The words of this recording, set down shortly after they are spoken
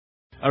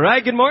All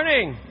right, good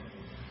morning.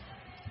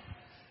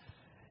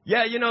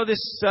 Yeah,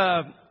 this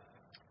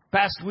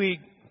past week,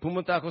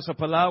 pumunta ako sa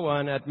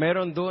Palawan at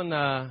meron doon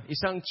na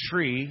isang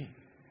tree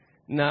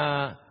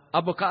na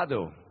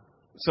avocado.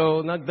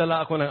 So,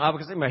 nagdala ako ng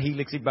avocado kasi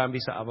mahilig si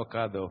Bambi sa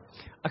avocado.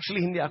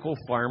 Actually, hindi ako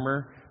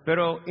farmer,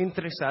 pero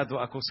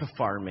interesado ako sa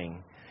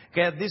farming.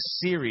 Kaya this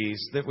series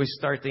that we're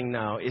starting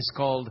now is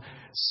called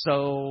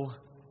Sow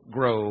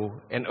Grow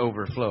and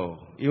Overflow.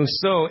 Yung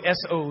sow,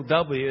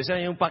 S-O-W,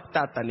 isa yung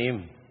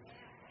pagtatanim.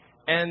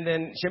 And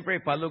then, syempre,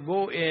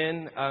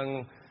 paluguin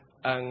ang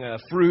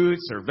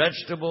fruits or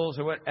vegetables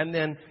or what, and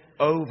then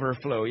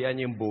overflow. Yan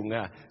yung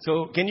bunga.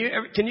 So, can you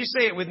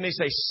say it with me?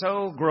 Say,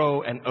 sow,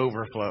 grow, and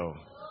overflow.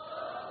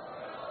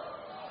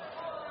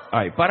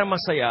 Alright, para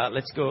masaya,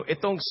 let's go.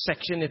 Itong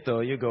section ito,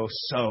 you go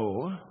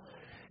sow.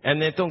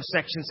 And then itong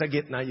section sa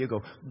gitna, you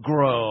go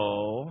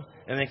grow.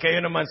 And then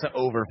kayo naman sa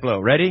overflow.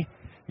 Ready?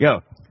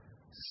 Go.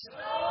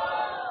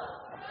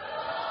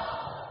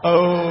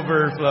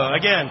 Overflow.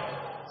 Again.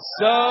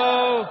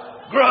 Sow,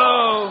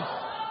 grow.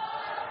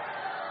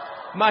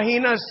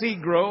 Mahina si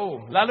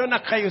grow. Lalo na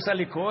kayo sa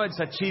likod,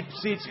 sa cheap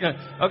seats.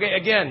 Okay,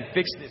 again,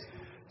 fix this.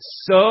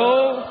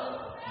 Sow,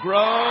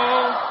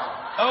 grow,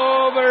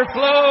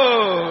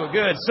 overflow.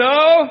 Good.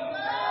 Sow,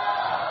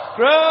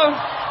 grow,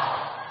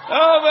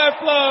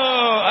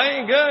 overflow.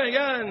 Ay, good,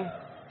 yan.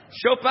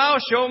 Show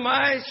pao, show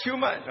my.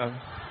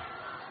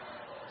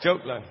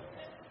 Joke lang.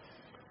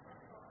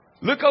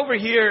 Look over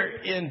here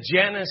in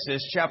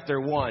Genesis chapter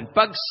 1.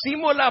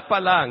 Pagsimula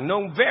pa lang,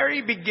 nung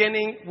very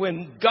beginning,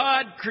 when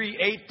God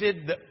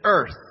created the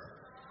earth,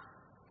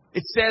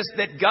 it says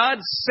that God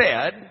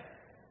said,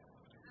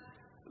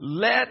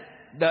 let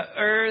the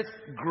earth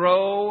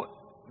grow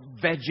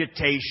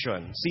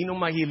vegetation. Sino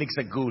mahilig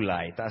sa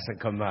gulay? Taas ang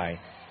kamay.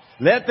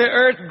 Let the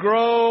earth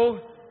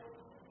grow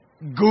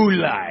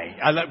gulay.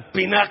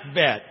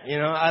 Pinakbet.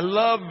 I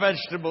love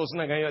vegetables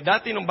na ngayon.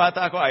 Dati nung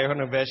bata ako, ayaw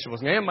ng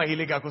vegetables. Ngayon,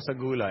 mahilig ako sa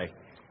gulay.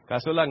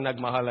 Kaso lang,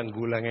 nagmahal ang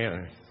gulay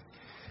ngayon.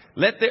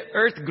 Let the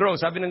earth grow.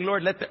 Sabi ng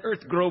Lord, let the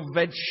earth grow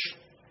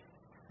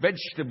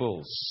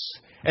vegetables.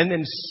 And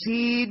then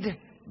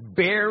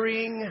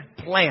seed-bearing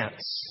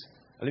plants.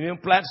 Alam mo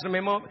yung plants na may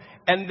mo?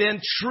 And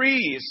then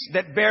trees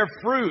that bear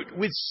fruit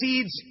with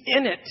seeds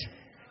in it.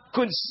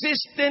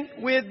 Consistent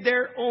with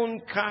their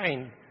own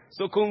kind.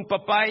 So kung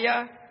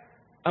papaya,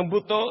 ang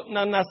buto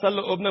na nasa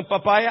loob ng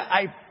papaya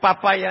ay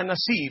papaya na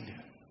seed.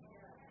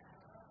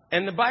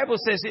 And the Bible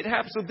says it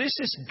happens. So this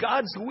is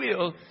God's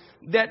will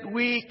that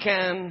we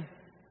can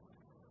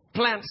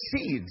plant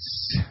seeds.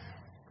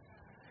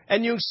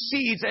 And yung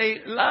seeds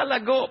ay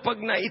lalago pag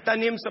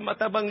naitanim sa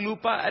matabang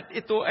lupa at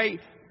ito ay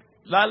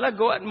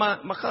lalago at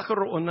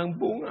makakaroon ng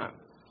bunga.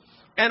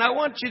 And I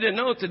want you to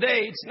know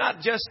today, it's not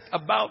just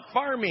about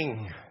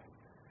farming.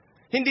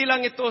 Hindi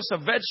lang ito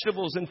sa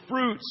vegetables and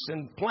fruits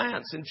and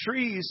plants and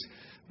trees,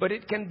 but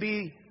it can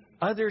be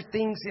other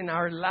things in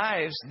our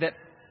lives that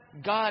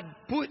God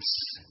puts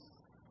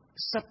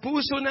sa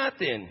puso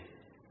natin.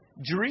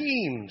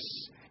 Dreams.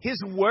 His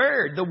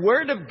Word. The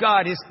Word of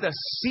God is the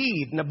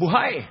seed na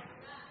buhay.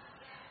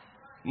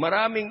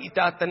 Maraming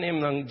itatanim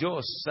ng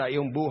Diyos sa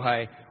iyong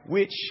buhay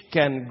which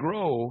can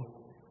grow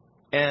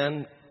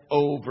and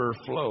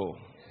overflow.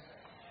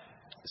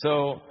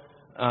 So,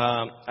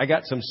 I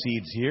got some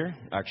seeds here,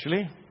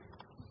 actually.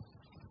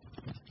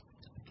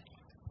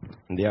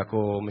 Hindi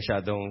ako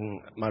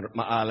masyadong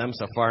maalam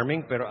sa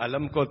farming, pero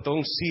alam ko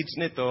tong seeds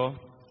nito,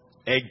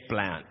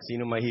 eggplant.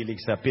 Sino mahilig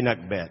sa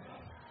pinakbet?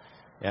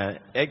 Yan,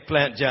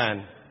 eggplant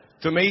dyan.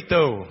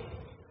 Tomato.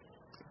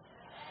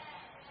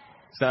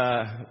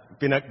 Sa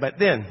pinakbet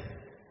din.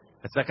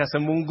 At saka sa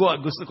munggo,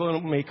 gusto ko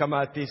may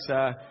kamatis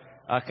sa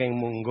aking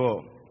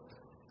munggo.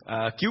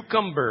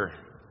 Cucumber.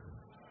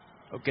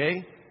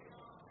 Okay?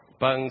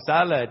 Pang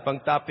salad, pang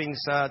topping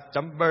sa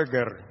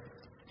hamburger.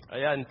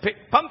 Ayan,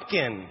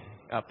 pumpkin.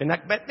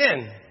 Pinakbet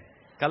din.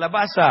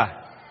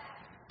 Kalabasa.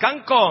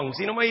 Kangkong.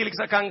 Sino mahilig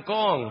sa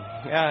kangkong?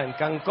 Yan,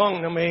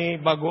 kangkong na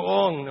may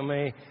bagoong, na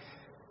may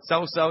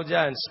sausaw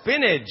dyan.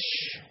 Spinach.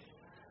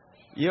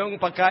 Yung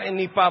pagkain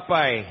ni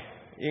Papay.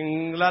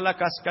 Yung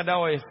lalakas ka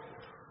daw eh.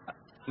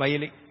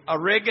 Mahilig.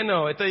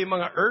 Oregano. Ito yung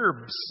mga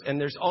herbs.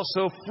 And there's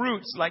also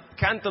fruits like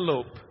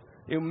cantaloupe.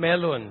 Yung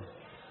melon.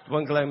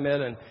 Tuwang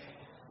melon.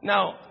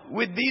 Now,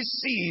 with these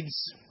seeds,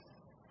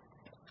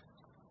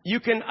 you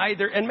can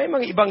either, and may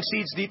mga ibang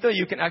seeds dito,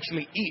 you can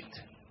actually eat.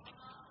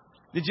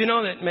 Did you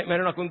know that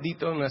meron akong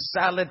dito na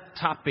salad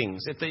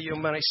toppings? Ito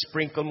yung mga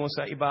sprinkle mo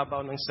sa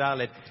ibabaw ng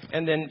salad.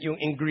 And then yung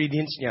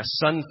ingredients niya,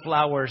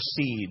 sunflower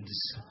seeds,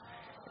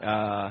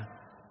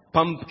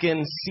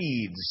 pumpkin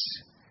seeds.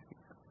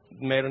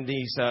 Meron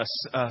din sa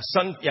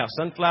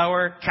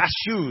sunflower,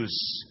 cashews,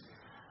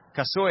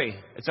 kasoy.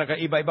 At saka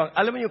iba-ibang.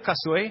 Alam mo yung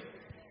kasoy?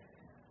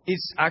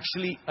 It's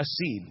actually a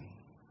seed.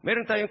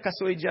 Meron tayong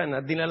kasoy dyan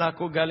na dinala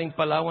ko galing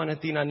Palawan na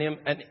tinanim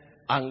and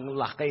ang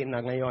laki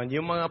na ngayon.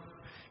 Yung mga,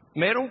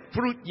 merong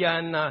fruit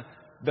yan na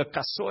the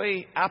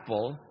kasoy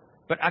apple,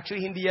 but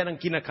actually hindi yan ang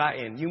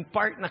kinakain. Yung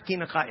part na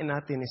kinakain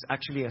natin is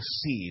actually a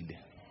seed.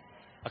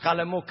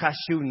 Akala mo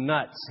cashew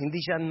nuts. Hindi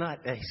siya nut.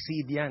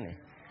 Seed yan eh.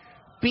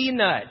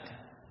 Peanut.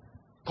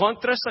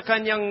 Kontra sa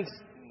kanyang,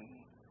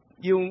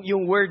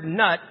 yung word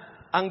nut,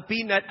 ang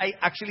peanut ay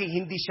actually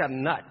hindi siya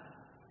nut.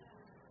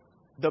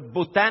 The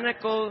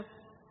botanical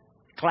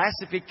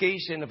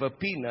classification of a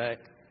peanut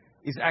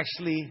is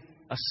actually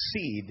a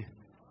seed,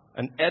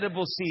 an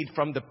edible seed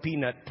from the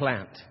peanut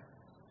plant.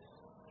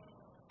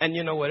 And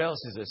you know what else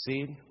is a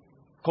seed?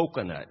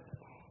 Coconut.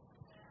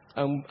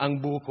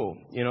 Ang buko.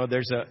 You know,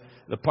 there's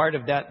the part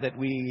of that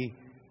we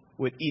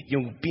would eat.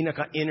 Yung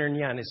pinaka-inner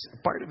niyan is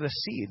part of the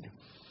seed.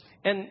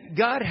 And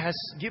God has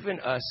given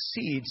us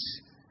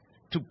seeds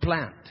to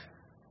plant.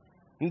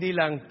 Hindi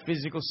lang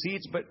physical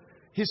seeds, but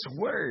His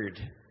Word,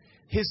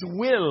 His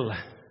will,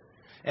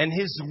 and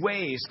His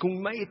ways.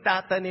 Kung may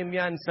tatanim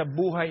yan sa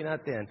buhay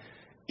natin,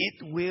 it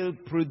will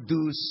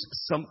produce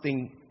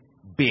something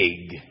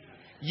big.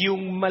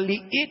 Yung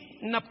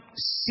maliit na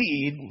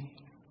seed,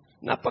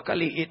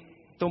 napakaliit.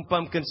 Itong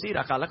pumpkin seed,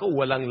 akala ko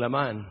walang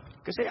laman.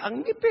 Kasi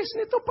ang nipis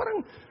nito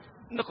parang,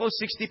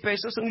 60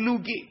 pesos ang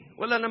lugi.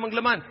 Wala namang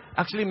laman.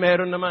 Actually,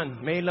 meron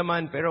naman. May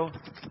laman, pero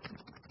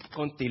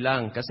konti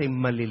lang kasi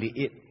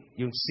maliliit.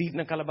 Yung seed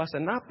ng kalabasa,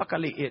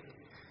 napakaliit.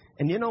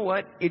 And you know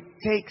what? It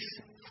takes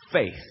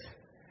faith.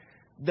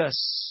 The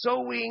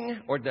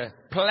sowing or the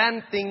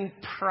planting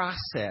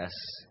process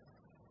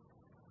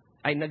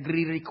ay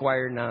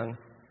nagre-require ng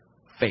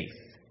faith.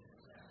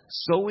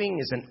 Sowing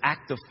is an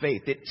act of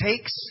faith. It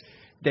takes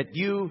that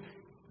you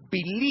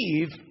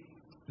believe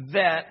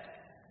that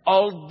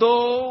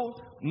although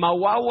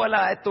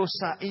mawawala ito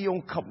sa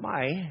iyong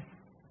kamay,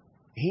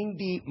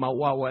 hindi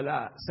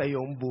mawawala sa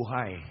iyong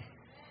buhay.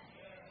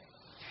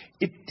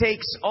 It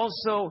takes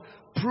also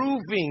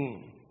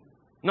proving,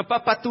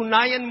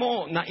 napapatunayan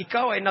mo na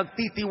ikaw ay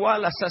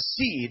nagtitiwala sa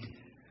seed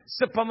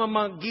sa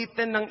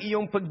pamamagitan ng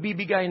iyong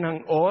pagbibigay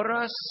ng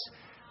oras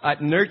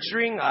at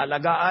nurturing,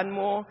 alagaan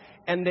mo,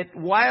 and that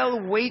while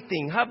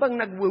waiting, habang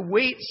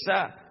nagwe-wait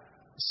sa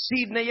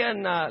seed na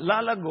yan na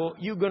lalago,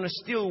 you're gonna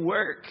still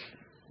work,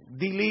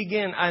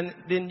 diligin, and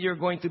then you're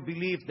going to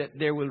believe that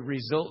there will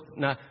result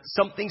na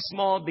something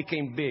small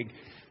became big.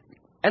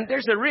 And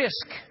there's a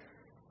risk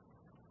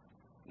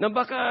na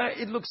baka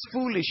it looks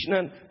foolish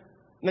na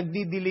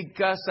nagdidilig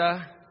ka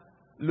sa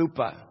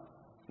lupa,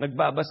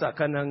 nagbabasa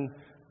ka ng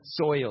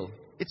soil.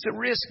 It's a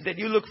risk that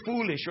you look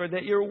foolish or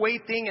that you're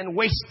waiting and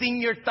wasting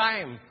your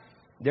time.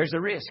 There's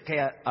a risk.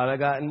 Kaya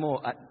alagaan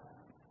mo at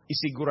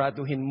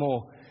isiguraduhin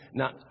mo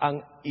na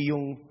ang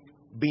iyong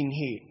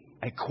binhi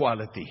ay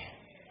quality.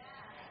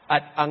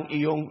 At ang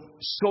iyong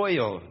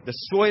soil, the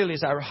soil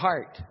is our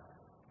heart,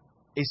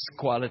 is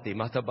quality,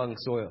 matabang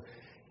soil.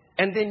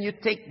 And then you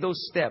take those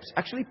steps.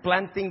 Actually,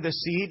 planting the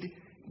seed,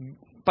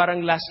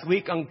 parang last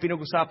week, ang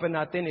pinag-usapan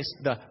natin is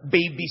the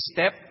baby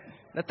step.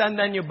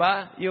 Natandaan nyo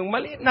ba? Yung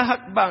maliit na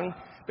hakbang,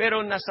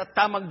 pero nasa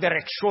tamang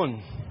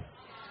direksyon.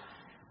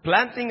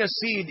 Planting a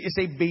seed is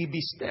a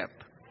baby step.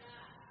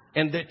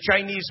 And the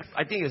Chinese,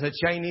 I think it's a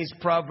Chinese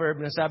proverb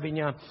na sabi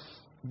niya,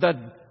 the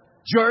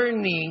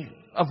journey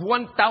of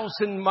 1,000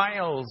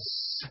 miles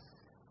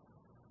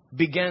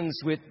begins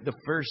with the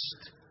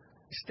first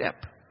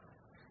step.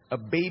 A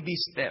baby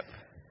step.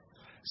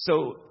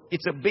 So,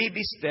 it's a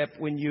baby step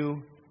when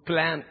you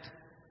plant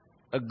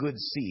a good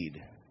seed.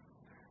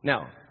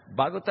 Now,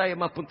 bago tayo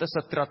mapunta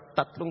sa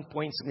tatlong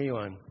points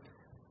ngayon,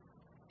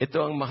 ito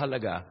ang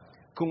mahalaga.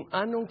 Kung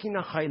anong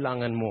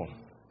kinakailangan mo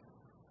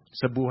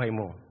sa buhay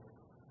mo,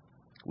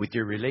 with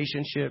your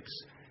relationships,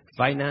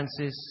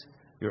 finances,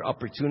 your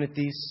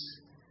opportunities,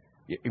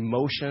 your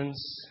emotions,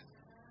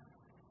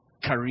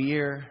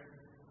 career,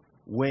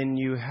 when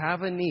you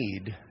have a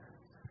need,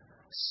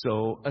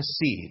 sow a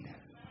seed.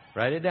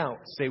 Write it down.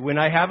 Say, when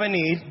I have a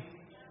need.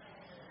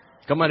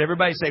 Come on,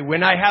 everybody say,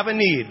 when I have a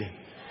need,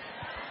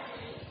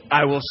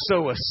 I will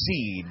sow a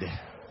seed.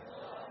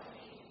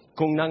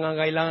 Kung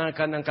nangangailangan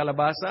ka ng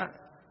kalabasa,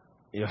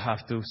 you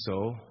have to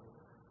sow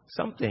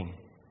something.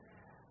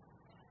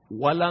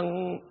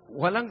 Walang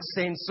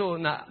senso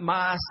na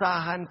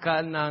maasahan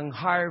ka ng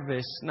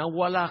harvest na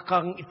wala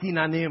kang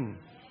itinanim.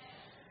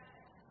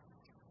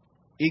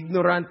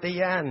 Ignorante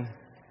yan.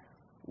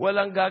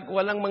 Walang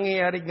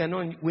mangyayari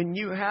ganun. When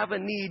you have a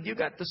need, you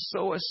got to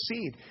sow a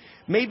seed.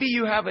 Maybe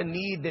you have a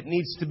need that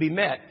needs to be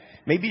met.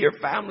 Maybe your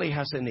family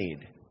has a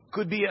need.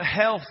 Could be a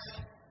health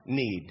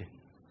need.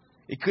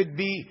 It could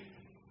be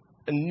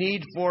a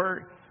need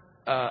for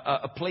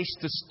a place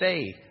to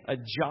stay, a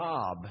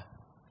job.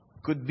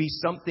 Could be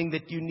something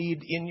that you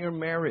need in your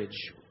marriage,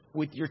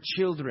 with your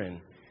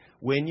children.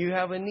 When you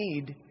have a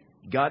need,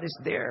 God is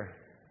there.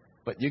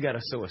 But you got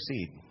to sow a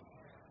seed.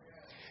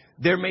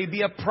 There may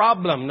be a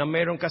problem na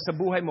meron ka sa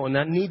buhay mo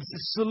na needs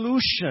a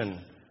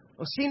solution.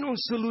 O sinong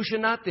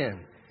solution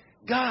natin?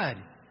 God.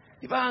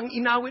 Di ba ang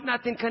inawit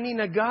natin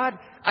kanina, God,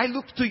 I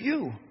look to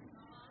you.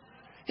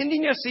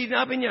 Hindi niya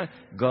sinabi niya,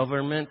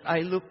 government,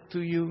 I look to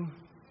you.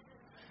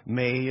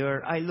 Mayor,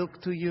 I look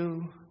to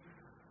you.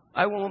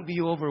 I won't be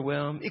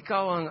overwhelmed.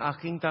 Ikaw ang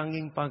aking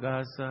tanging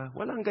pag-asa.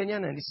 Walang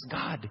ganyan. It's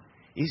God.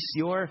 is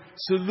your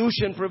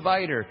solution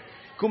provider.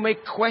 Kung may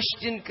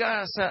question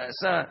ka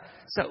sa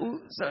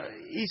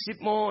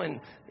isip mo and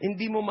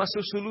hindi mo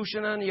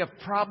masusolutionan, you have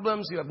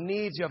problems, you have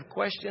needs, you have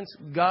questions,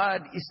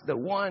 God is the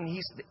one.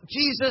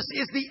 Jesus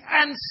is the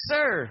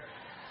answer.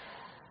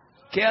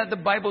 Kaya the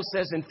Bible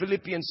says in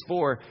Philippians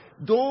 4,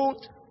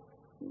 don't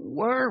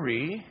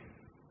worry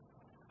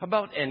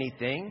about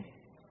anything.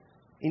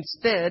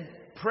 Instead,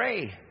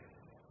 pray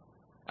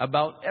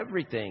about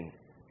everything.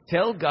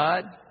 Tell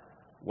God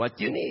what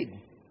you need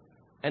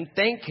and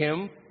thank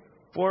Him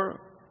for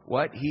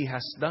what He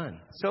has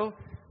done. So,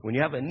 when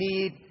you have a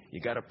need,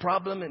 you got a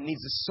problem that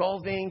needs a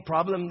solving,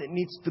 problem that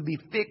needs to be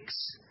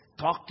fixed,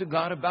 talk to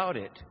God about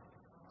it.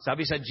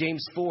 Sabi sa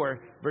James 4,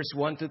 verse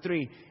 1 to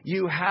 3,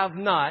 you have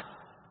not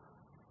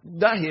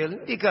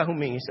dahil hindi ka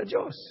humingi sa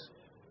Diyos.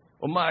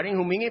 O maaaring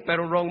humingi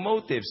pero wrong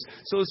motives.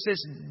 So it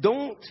says,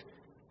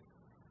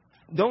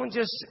 don't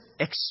just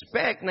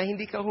expect na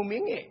hindi ka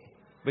humingi,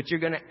 but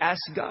you're going to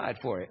ask God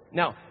for it.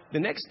 Now, the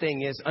next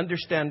thing is,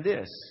 understand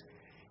this.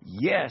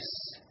 Yes,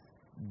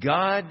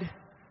 God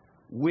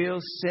will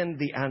send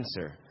the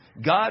answer.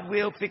 God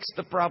will fix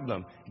the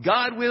problem.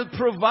 God will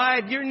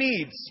provide your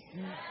needs.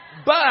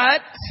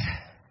 But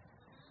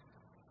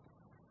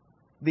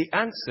the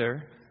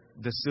answer,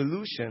 the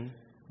solution,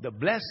 the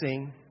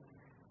blessing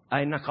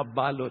ay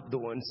nakabalot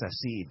doon sa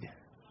seed.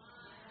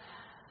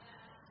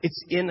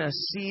 It's in a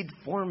seed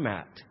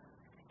format.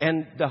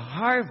 And the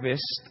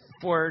harvest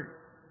for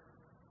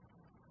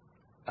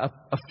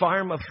a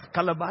farm of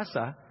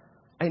kalabasa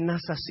ay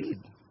nasa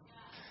seed.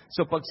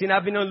 So pag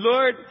sinabi ng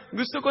Lord,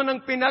 gusto ko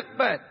ng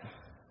pinakbat,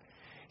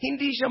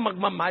 hindi siya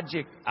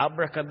magmamagic,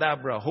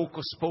 abracadabra,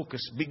 hocus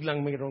pocus,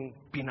 biglang mayroong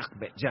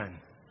pinakbat dyan.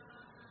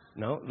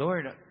 No,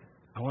 Lord,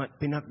 I want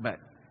pinakbat.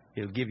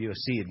 He'll give you a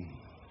seed.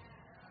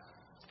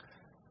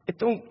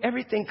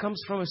 Everything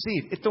comes from a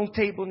seed. Itong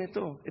table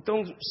nito,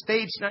 itong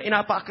stage na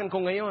inapakan ko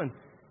ngayon,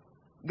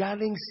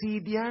 galing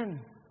seed yan.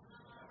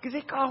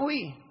 Kasi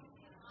kahoy.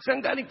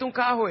 Saan galing itong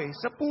kahoy?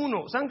 Sa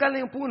puno. Saan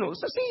galing yung puno?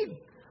 Sa seed.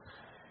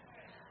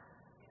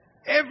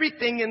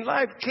 Everything in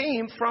life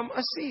came from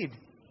a seed.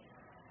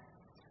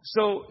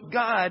 So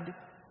God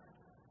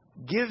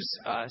gives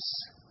us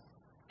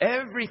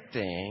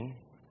everything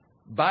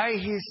by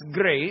His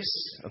grace.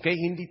 Okay,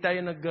 hindi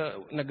tayo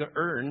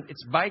nag-earn.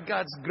 It's by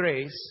God's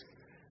grace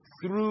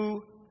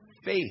through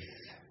faith.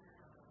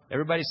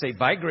 Everybody say,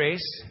 by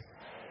grace,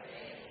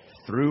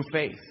 through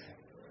faith.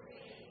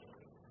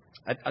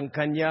 At ang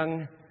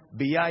kanyang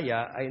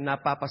biyaya ay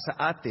napapasa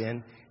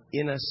atin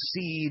in a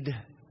seed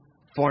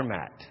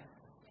format.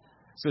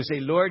 So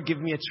say, Lord,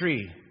 give me a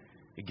tree.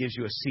 It gives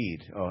you a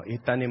seed. Oh,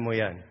 itanim mo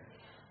yan.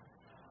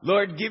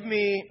 Lord, give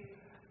me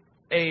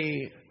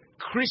a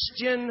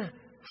Christian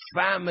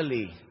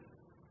family.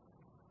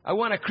 I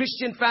want a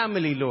Christian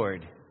family,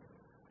 Lord.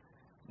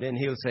 Then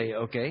He'll say,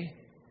 okay,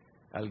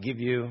 I'll give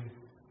you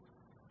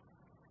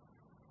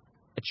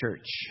a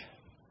church.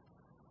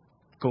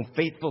 Kung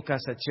faithful ka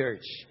sa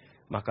church,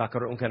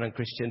 makakaroon ka ng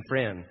Christian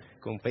friend.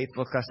 Kung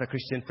faithful ka sa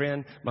Christian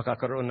friend,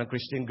 makakaroon ng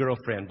Christian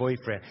girlfriend,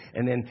 boyfriend.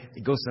 And then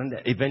it goes on.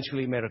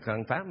 Eventually, meron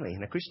kang family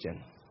na Christian.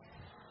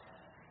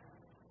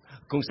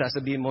 Kung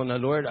sasabihin mo na,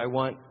 Lord, I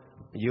want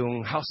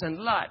yung house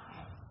and lot.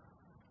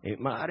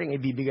 Maaring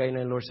ibibigay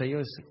ng Lord sa iyo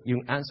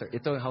yung answer.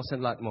 Ito yung house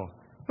and lot mo.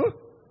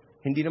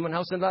 Hindi naman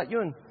house and lot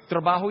yun.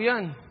 Trabaho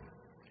yan.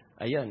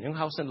 Ayan, yung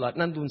house and lot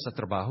nandun sa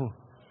trabaho.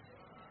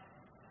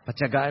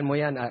 Patyagaan mo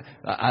yan.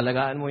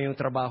 Alagaan mo yung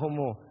trabaho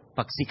mo.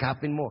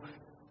 Pagsikapin mo.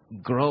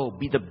 Grow.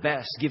 Be the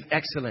best. Give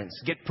excellence.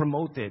 Get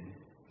promoted.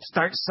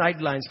 Start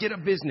sidelines. Get a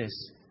business.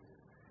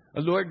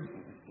 Lord,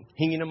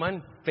 hingi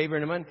naman, favor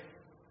naman.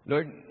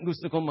 Lord,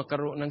 gusto kong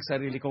magkaroon ng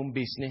sarili kong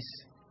business.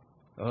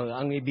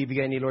 Ang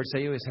ibibigay ni Lord sa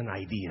iyo is an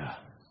idea.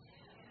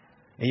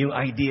 E yung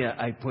idea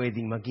ay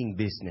pwedeng maging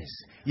business.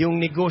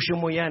 Yung negosyo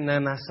mo yan na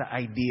nasa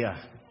idea.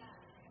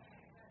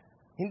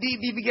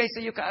 Hindi ibibigay sa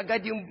iyo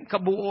kaagad yung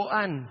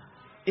kabuuan.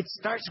 It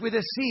starts with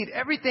a seed.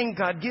 Everything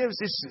God gives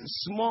is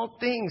small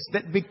things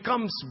that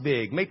becomes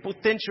big. May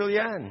potential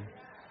yan.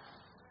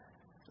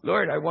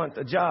 Lord, I want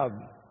a job.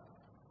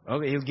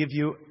 Okay, He'll give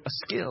you a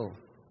skill.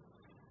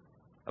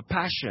 A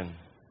passion.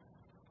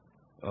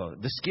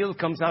 The skill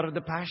comes out of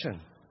the passion.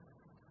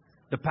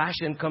 The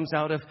passion comes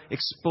out of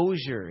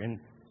exposure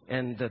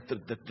and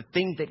the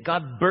thing that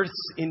God births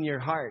in your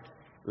heart.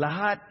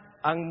 Lahat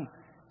ng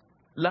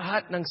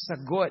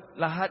sagot,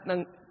 lahat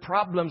ng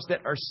problems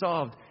that are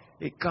solved,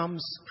 it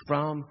comes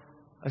from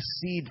a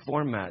seed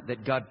format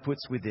that God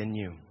puts within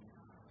you.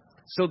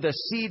 So the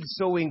seed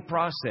sowing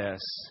process,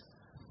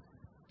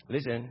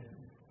 listen,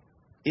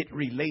 it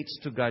relates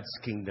to God's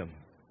kingdom.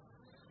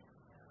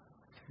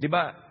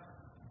 Diba?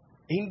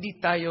 Hindi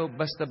tayo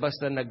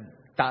basta-basta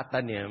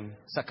nagtatanim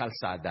sa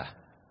kalsada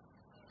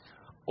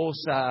o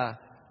sa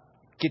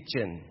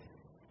kitchen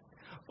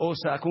o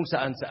sa kung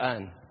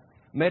saan-saan.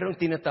 Merong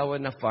tinatawag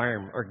na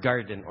farm or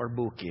garden or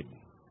bukid.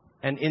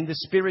 And in the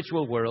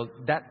spiritual world,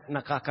 that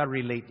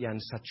nakaka-relate yan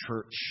sa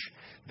church.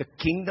 The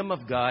kingdom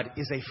of God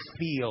is a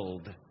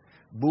field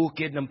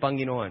Bukid ng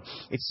Panginoon.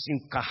 It's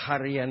yung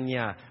kaharian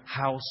niya,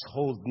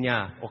 household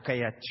niya, o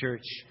kaya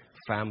church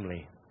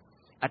family.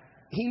 At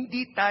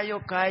hindi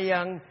tayo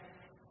kayang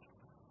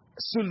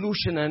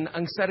solusyonan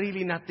ang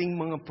sarili nating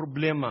mga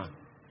problema.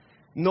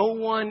 No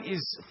one is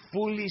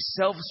fully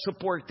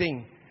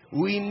self-supporting.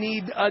 We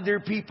need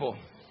other people.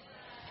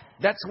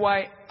 That's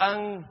why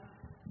ang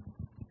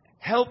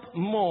help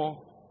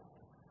mo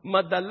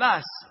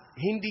madalas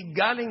hindi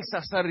galing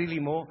sa sarili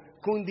mo,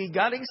 kundi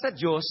galing sa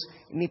Diyos,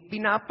 ni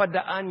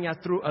pinapadaan niya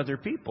through other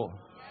people.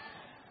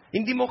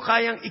 Hindi mo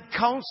kayang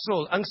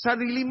i-counsel ang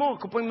sarili mo.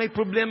 Kung may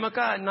problema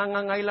ka,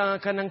 nangangailangan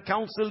ka ng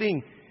counseling,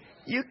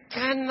 you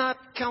cannot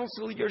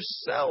counsel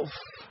yourself.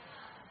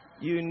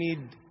 You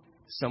need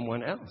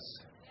someone else.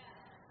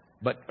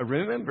 But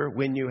remember,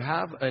 when you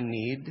have a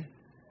need,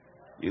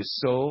 you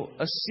sow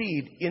a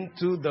seed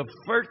into the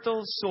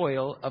fertile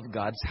soil of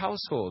God's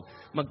household.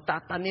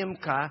 Magtatanim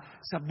ka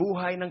sa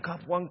buhay ng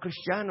kapwang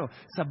Kristiyano,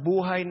 sa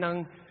buhay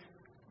ng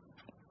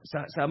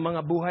sa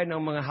mga buhay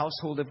ng mga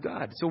household of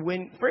God. So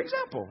when, for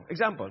example,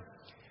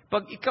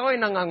 pag ikaw ay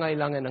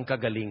nangangailangan ng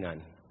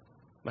kagalingan,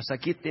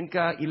 masakitin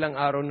ka ilang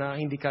araw na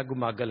hindi ka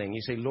gumagaling,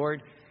 you say,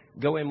 Lord,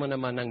 gawin mo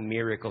naman ng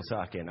miracle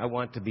sa akin. I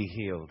want to be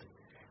healed.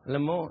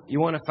 Alam mo,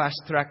 you want to fast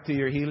track to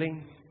your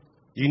healing?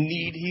 You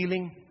need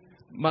healing?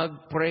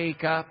 Mag-pray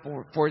ka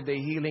for the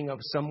healing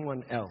of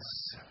someone else.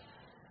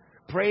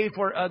 Pray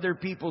for other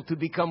people to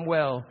become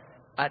well.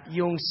 At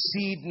yung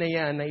seed na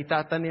yan na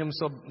itatanim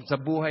sa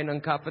buhay ng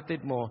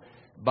kapatid mo,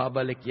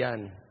 babalik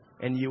yan.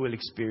 And you will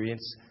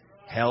experience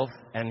health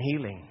and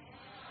healing.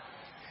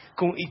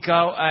 Kung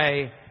ikaw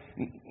ay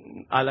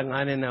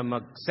alanganin na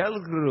mag-cell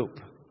group,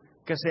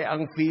 kasi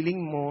ang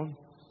feeling mo,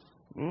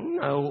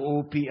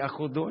 nauupi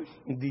ako doon.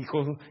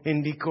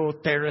 Hindi ko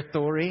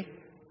territory.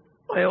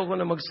 Ayoko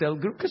na mag-cell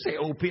group kasi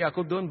OP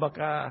ako doon.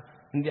 Baka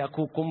hindi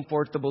ako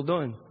comfortable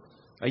doon.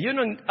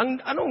 Ayun,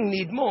 anong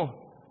need mo?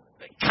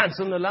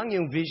 Cancel na lang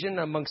yung vision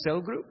na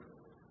mag-cell group.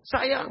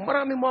 Sayang,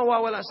 marami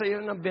mawawala sa iyo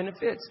ng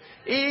benefits.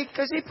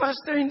 Kasi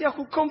pastor, hindi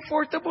ako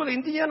comfortable.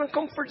 Hindi yan ang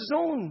comfort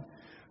zone.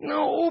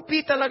 No, OP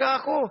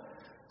talaga ako.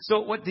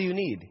 So what do you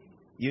need?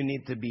 You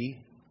need to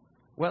be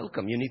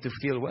welcome. You need to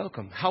feel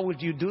welcome. How would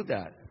you do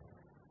that?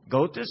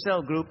 Go to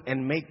cell group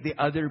and make the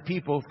other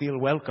people feel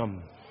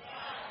welcome.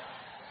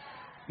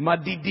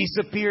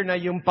 Madi-disappear na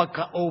yung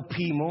pagka-OP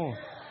mo.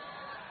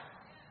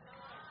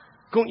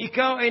 Kung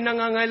ikaw ay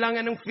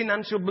nangangailangan ng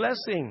financial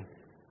blessing,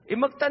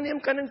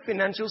 magtanim ka ng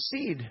financial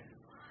seed.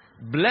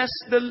 Bless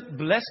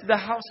the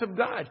house of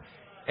God.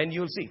 And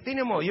you'll see.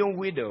 Tingnan mo, yung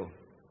widow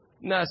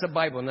na sa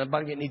Bible, na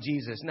banggit ni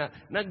Jesus, na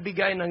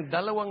nagbigay ng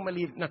 2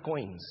 maliit na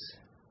coins.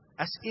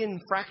 As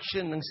in,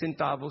 fraction ng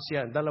centavos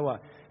yan, 2.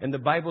 And the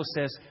Bible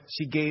says,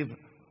 she gave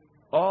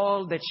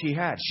all that she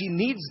had. She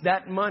needs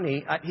that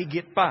money at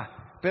higit pa.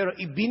 Pero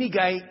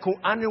ibinigay kung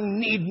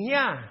anong need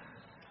niya.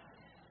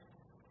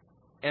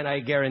 And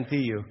I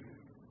guarantee you,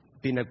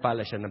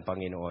 pinagpala siya ng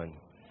Panginoon.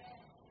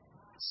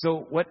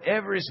 So,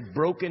 whatever is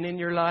broken in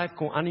your life,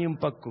 kung ano yung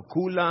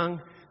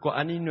pagkukulang, kung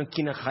ano yung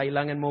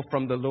kinakailangan mo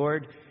from the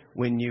Lord,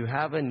 when you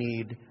have a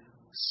need,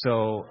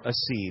 sow a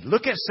seed.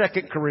 Look at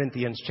 2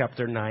 Corinthians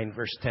chapter 9,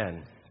 verse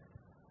 10.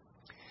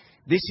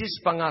 This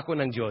is pangako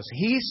ng Diyos.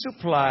 He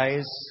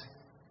supplies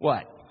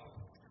what?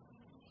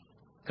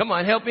 Come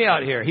on, help me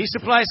out here. He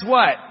supplies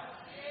what?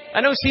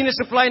 Anong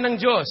sinusupply ng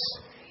Diyos?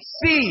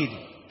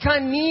 Seed.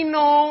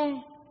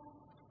 Kaninong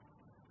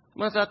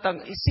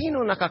sino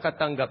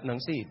nakakatanggap ng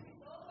seed?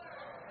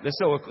 The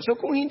sower. So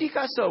kung hindi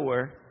ka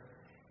sower,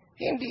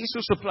 hindi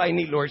isusupply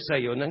ni Lord sa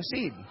iyo ng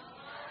seed.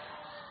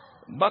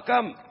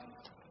 Baka,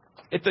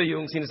 ito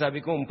yung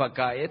sinasabi kong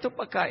pagkain. Ito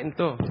pagkain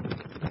to.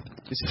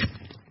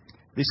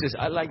 This is,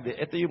 I like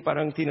it. Ito yung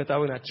parang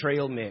tinatawag na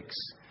trail mix.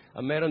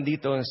 Meron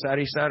dito ang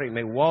sari-sari.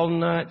 May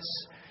walnuts,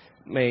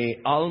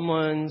 may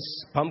almonds,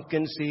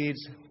 pumpkin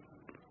seeds.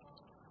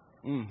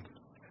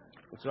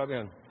 Sabi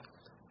yan.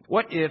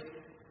 What if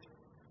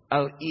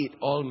I'll eat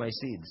all my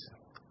seeds?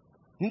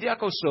 Hindi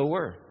ako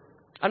sower.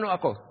 Ano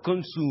ako?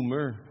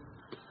 Consumer.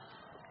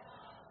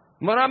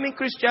 Maraming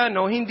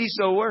Kristiyano, hindi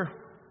sower.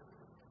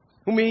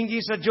 Humihingi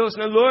sa Diyos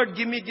na, Lord,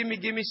 give me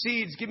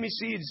seeds, give me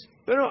seeds.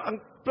 Pero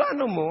ang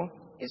plano mo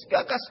is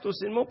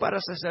gagastusin mo para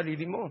sa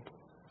sarili mo.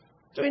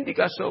 So hindi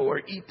ka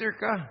sower, eater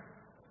ka.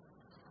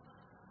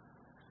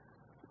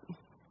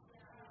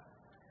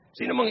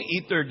 Sino mga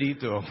eater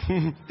dito?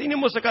 Tingnan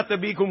mo sa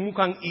katabi kung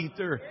mukhang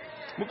eater.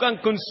 Mukhang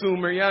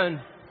consumer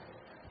yan.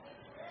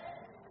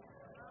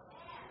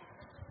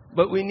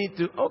 But we need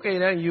to, okay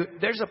na,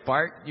 there's a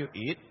part you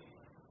eat,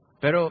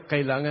 pero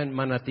kailangan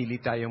manatili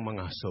tayong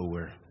mga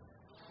sower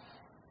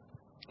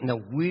na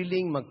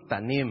willing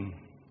magtanim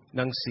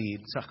ng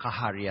seed sa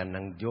kaharian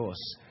ng Diyos.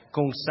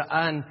 Kung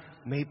saan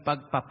may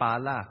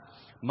pagpapala.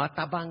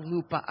 Matabang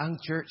lupa ang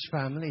church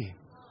family.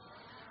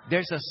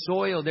 There's a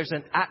soil, there's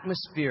an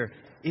atmosphere.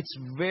 It's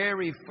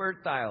very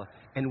fertile.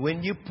 And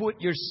when you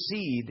put your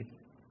seed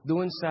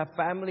doon sa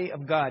family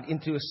of God,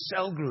 into a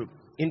cell group,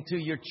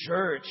 into your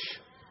church,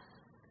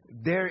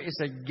 there is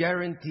a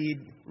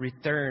guaranteed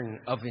return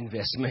of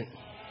investment.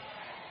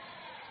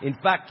 In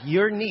fact,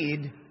 your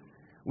need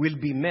will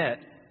be met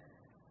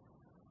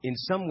in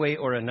some way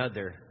or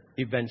another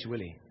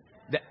eventually.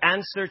 The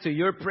answer to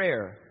your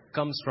prayer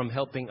comes from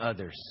helping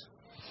others.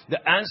 The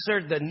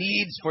answer, the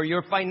needs for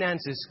your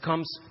finances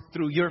comes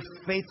through your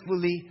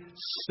faithfully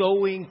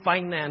sowing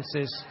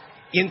finances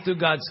into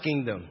God's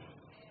kingdom.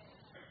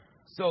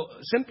 So,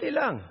 simple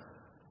lang.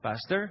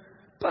 Pastor,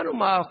 paano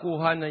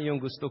makakuha na yung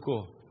gusto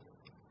ko?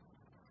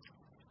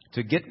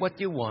 To get what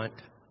you want,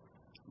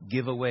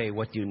 give away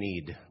what you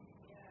need.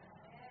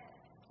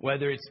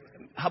 Whether it's,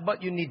 how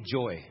about you need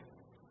joy?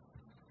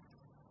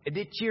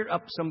 Edi cheer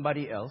up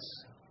somebody else.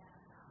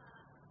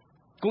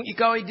 Kung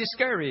ikaw ay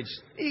discouraged,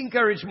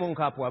 i-encourage mo ang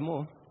kapwa mo.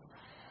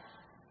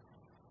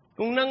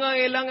 Kung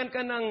nangangailangan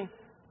ka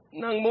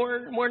ng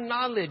more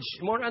knowledge,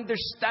 more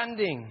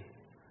understanding,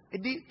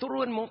 edi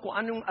turuan mo kung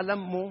anong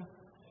alam mo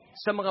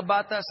sa mga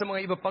bata, sa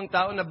mga iba pang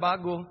tao na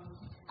bago.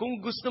 Kung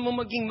gusto mo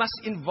maging mas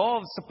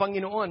involved sa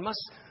Panginoon,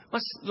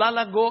 mas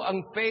lalago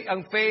ang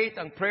faith,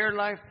 ang prayer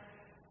life,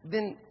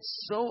 then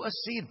sow a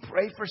seed,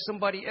 pray for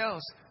somebody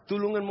else.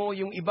 Tulungan mo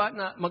yung iba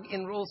na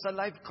mag-enroll sa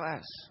life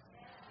class.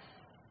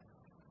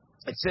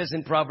 It says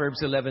in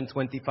Proverbs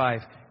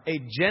 11:25, a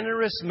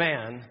generous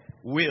man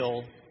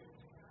will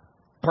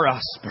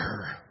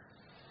prosper.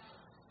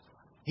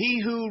 He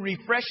who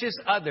refreshes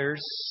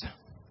others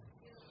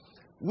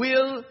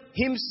will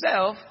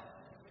himself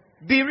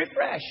be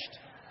refreshed.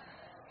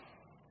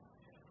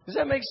 Does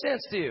that make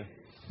sense to you?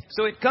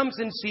 So it comes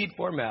in seed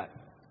format.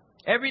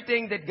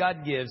 Everything that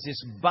God gives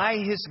is by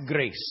His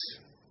grace.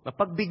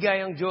 Mapagbigay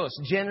ang Diyos.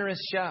 Generous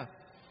siya.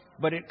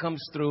 But it comes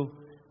through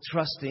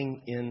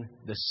trusting in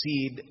the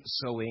seed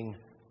sowing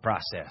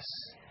process.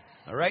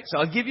 Alright? So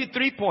I'll give you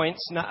 3 points.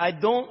 Now, I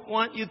don't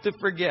want you to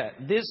forget.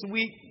 This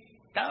week,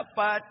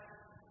 dapat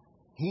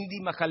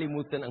hindi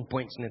makalimutan ang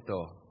points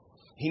nito.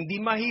 Hindi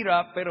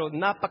mahirap, pero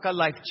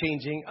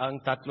napaka-life-changing ang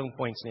 3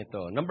 points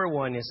nito. Number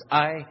 1 is,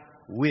 I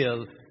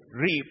will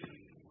reap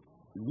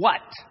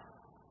what?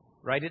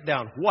 Write it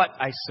down. What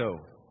I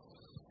sow.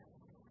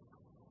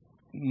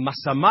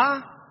 Masama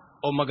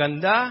o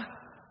maganda,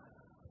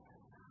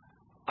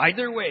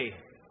 either way,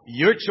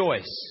 your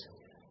choice.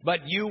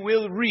 But you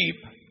will reap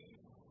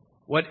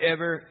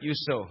whatever you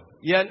sow.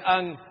 Yan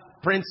ang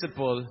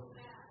principle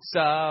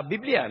sa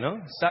Biblia, no?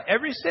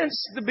 Ever since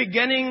the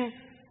beginning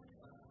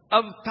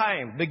of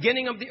time,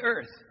 beginning of the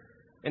earth.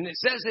 And it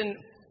says in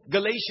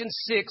Galatians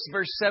 6,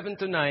 verse 7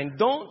 to 9,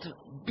 don't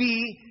be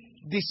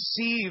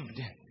deceived.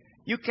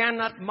 You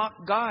cannot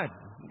mock God.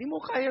 Hindi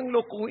mo kayang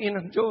lokohin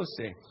ang Diyos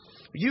eh.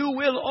 You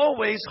will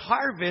always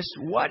harvest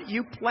what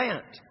you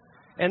plant.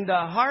 And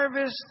the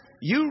harvest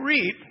you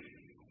reap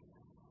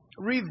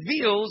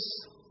reveals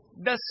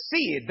the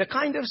seed, the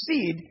kind of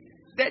seed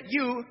that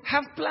you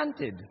have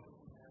planted.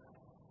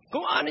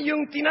 Kung ano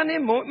yung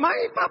tinanim mo,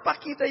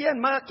 maipapakita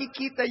yan,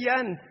 makikita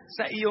yan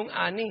sa iyong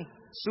ani,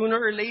 sooner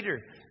or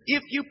later.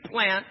 If you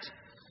plant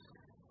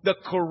the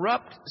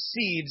corrupt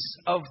seeds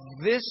of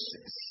this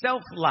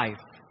self-life,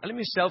 alam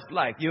mo yung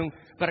self-life, yung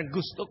parang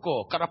gusto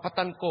ko,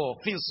 karapatan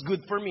ko, feels good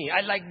for me,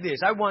 I like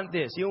this, I want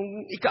this, yung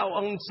ikaw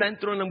ang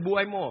sentro ng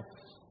buhay mo,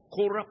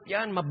 corrupt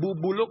yan,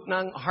 mabubulok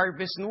ng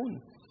harvest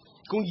noon.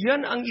 Kung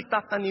yan ang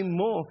itatanim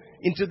mo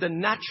into the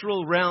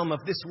natural realm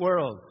of this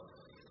world,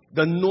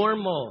 the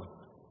normal,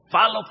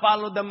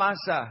 follow the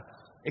masa,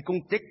 kung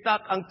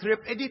TikTok ang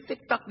trip, edi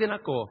TikTok din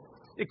ako.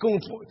 Kung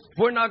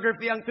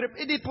pornography ang trip,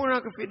 edi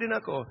pornography din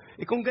ako.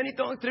 Kung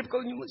ganito ang trip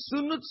ko,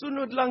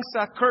 sunod-sunod lang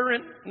sa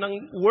current ng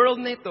world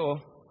nito,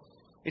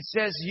 it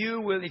says you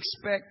will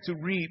expect to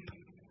reap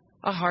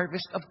a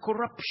harvest of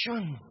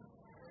corruption.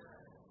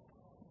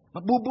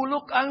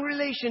 Mabubulok ang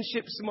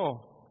relationships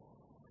mo.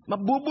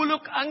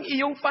 Mabubulok ang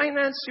iyong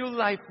financial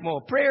life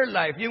mo, prayer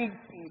life, yung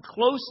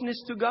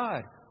closeness to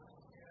God.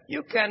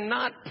 You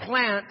cannot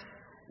plant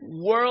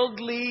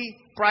worldly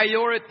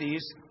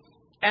priorities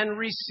and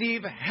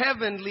receive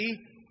heavenly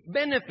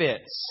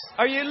benefits.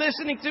 Are you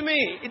listening to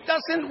me? It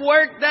doesn't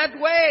work that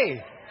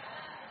way.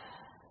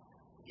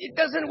 It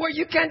doesn't work.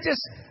 You can't just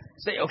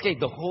say, okay,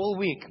 the whole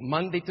week,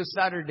 Monday to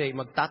Saturday,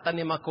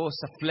 magtatanim ako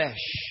sa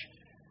flesh.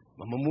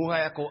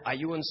 Mamumuhay ako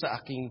ayon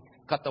sa aking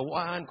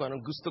katawan, kung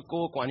anong gusto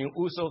ko, kung anong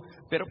uso.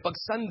 Pero pag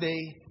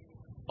Sunday,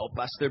 oh,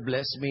 Pastor,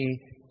 bless me,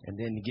 and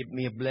then give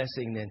me a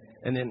blessing,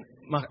 and then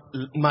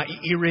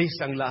ma-erase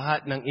ang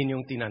lahat ng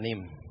inyong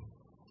tinanim.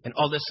 And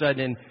all of a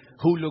sudden,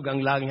 hulog ang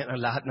langit, ang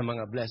lahat ng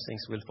mga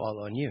blessings will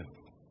fall on you.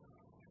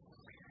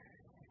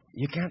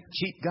 You can't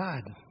cheat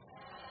God.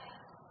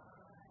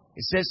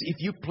 It says if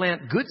you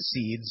plant good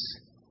seeds,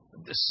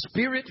 the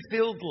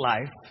Spirit-filled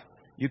life,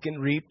 you can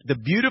reap the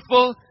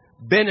beautiful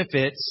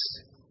benefits,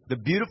 the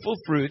beautiful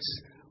fruits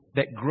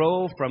that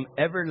grow from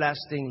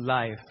everlasting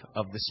life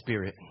of the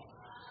Spirit.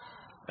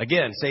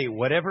 Again, say,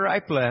 whatever I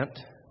plant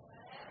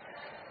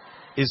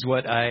is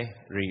what I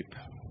reap.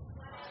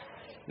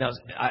 Now,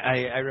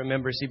 I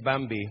remember si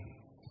Bambi,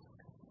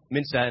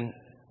 minsan,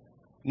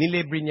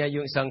 nilibre niya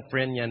yung isang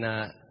friend niya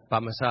na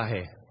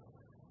pamasahe.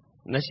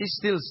 Na she's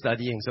still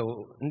studying,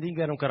 so hindi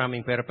ganun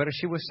karaming pera. Pero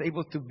she was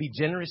able to be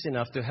generous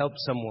enough to help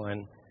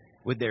someone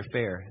with their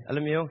fare.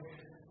 Alam niyo,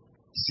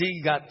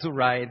 she got to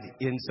ride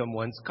in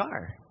someone's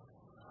car.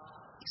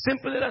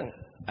 Simple lang.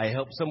 I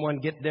help someone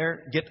get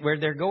where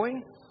they're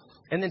going,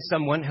 and then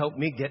someone helped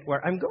me get where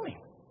I'm going.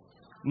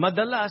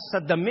 Madalas sa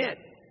damit,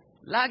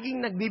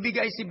 laging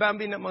nagbibigay si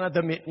Bambi ng mga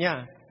damit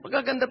niya.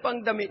 Magaganda pa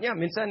ang damit niya.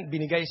 Minsan,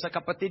 binigay sa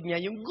kapatid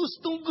niya yung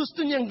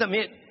gustong-gusto niyang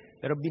damit.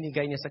 Pero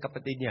binigay niya sa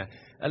kapatid niya.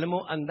 Alam mo,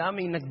 ang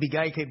daming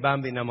nagbigay kay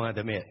Bambi ng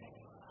mga damit.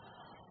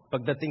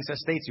 Pagdating sa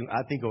States, yung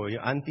ate ko,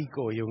 yung auntie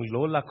ko, yung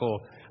lola ko,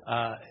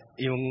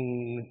 yung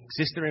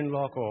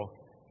sister-in-law ko,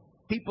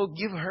 people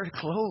give her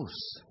clothes.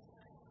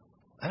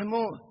 Alam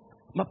mo,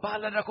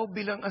 mapalad ako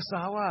bilang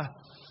asawa.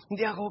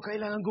 Hindi ako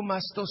kailangan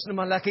gumastos na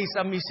malaki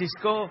sa misis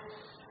ko.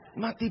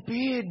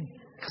 Matipid.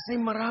 Kasi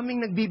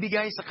maraming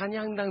nagbibigay sa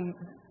kanyang ng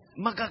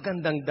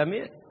magagandang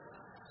damit.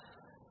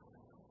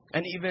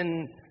 And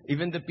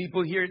even the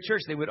people here at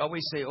church, they would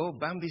always say, oh,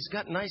 Bambi's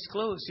got nice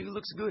clothes. She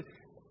looks good.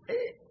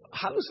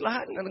 Halos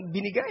lahat na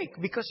binigay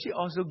because she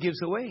also gives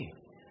away.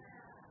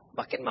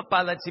 Bakit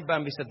mapalad si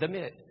Bambi sa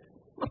damit?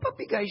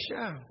 Mapapigay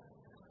siya.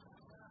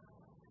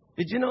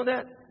 Did you know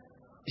that?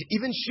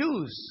 Even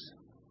shoes.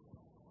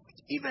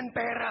 Even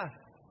pera.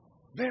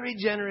 Very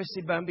generous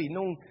si Bambi.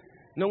 Nung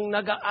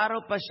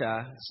nag-aaral pa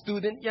siya,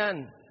 student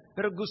yan.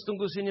 Pero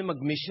gustong-gusto niya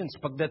mag-missions.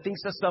 Pagdating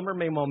sa summer,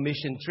 may mga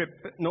mission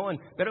trip noon.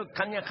 Pero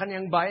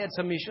kanya-kanyang bayad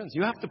sa missions.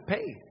 You have to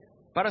pay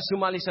para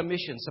sumali sa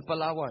missions sa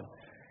Palawan.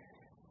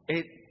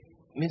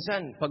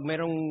 Minsan, pag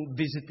mayroong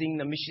visiting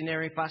na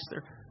missionary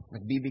pastor,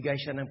 nagbibigay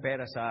siya ng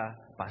pera sa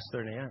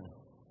pastor na yan.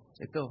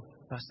 Ito,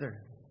 pastor,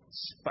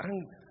 parang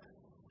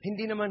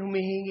hindi naman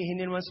humihingi,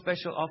 hindi naman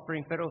special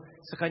offering, pero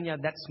sa kanya,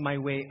 that's my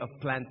way of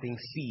planting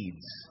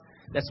seeds.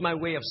 That's my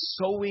way of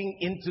sowing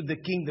into the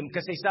kingdom.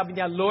 Kasi sabi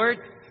niya,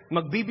 Lord,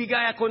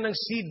 magbibigay ako ng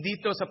seed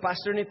dito sa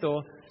pastor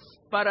nito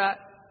para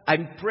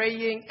I'm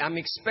praying, I'm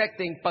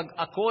expecting, pag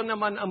ako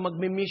naman ang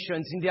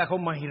magmi-missions, hindi ako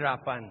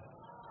mahirapan.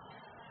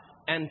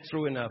 And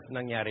true enough,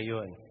 nangyari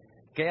yun.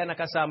 Kaya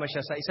nakasama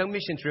siya sa isang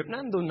mission trip,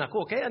 nandun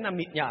ako, kaya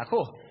na-meet niya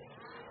ako.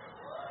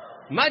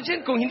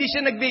 Imagine kung hindi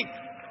siya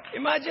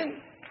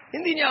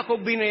hindi niya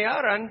ako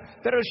binayaran,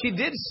 pero she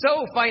did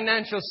sow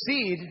financial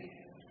seed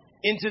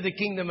into the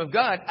kingdom of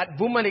God at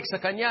bumalik sa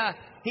kanya,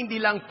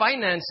 hindi lang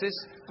finances,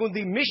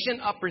 kundi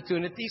mission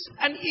opportunities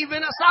and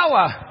even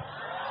asawa.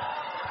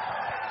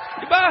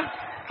 Diba?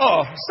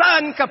 Oh,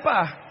 saan ka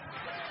pa?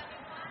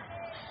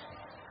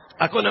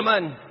 Ako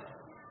naman,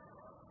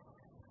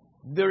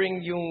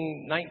 during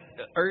yung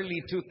early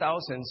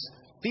 2000s,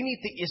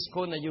 tinitiis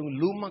ko na yung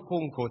luma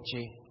kong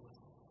kotse,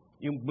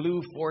 yung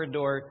blue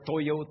 4-door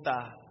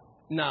Toyota,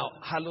 na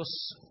halos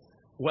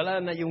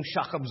wala na yung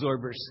shock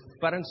absorbers.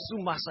 Parang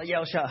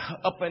sumasayaw siya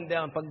up and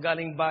down. Pag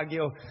galing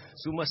Baguio,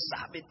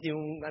 sumasabit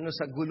yung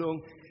sa gulong.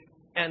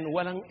 And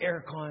walang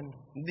aircon.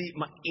 Hindi,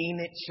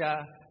 mainit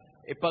siya.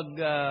 Pag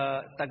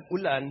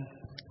tag-ulan,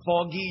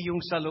 foggy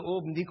yung sa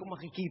loob. Hindi ko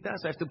makikita.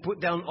 So I have to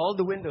put down all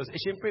the windows.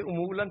 Siyempre,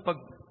 umuulan. Pag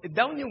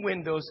down yung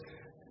windows,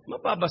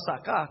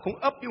 mapabasa ka. Kung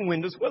up yung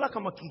windows, wala ka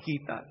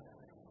makikita.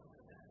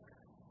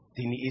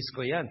 Tiniis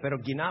ko yan. Pero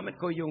ginamit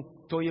ko yung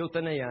Toyota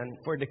na yan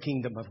for the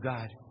kingdom of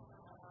God.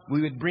 We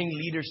would bring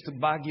leaders to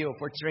Baguio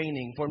for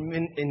training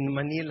in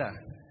Manila.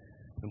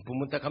 Nung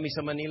pumunta kami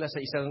sa Manila sa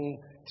isang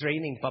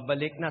training,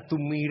 pabalik na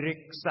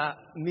tumirik sa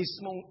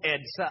mismong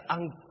EDSA.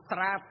 Ang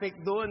traffic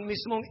doon,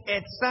 mismong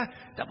EDSA.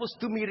 Tapos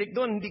tumirik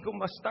doon, hindi ko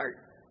ma-start.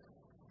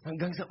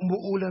 Hanggang sa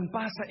umuulan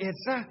pa sa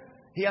EDSA.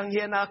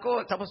 Hiyang-hiyan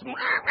ako. Tapos,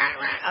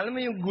 alam mo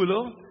yung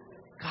gulo?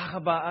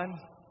 Kakabaan.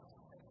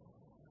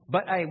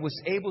 But I was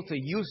able to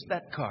use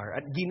that car.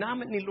 At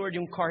ginamit ni Lord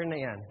yung car na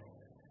yan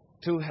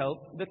to help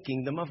the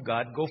kingdom of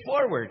God go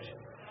forward.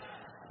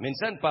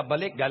 Minsan,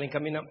 pabalik, galing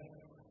kami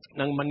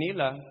ng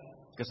Manila,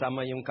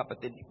 kasama yung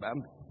kapatid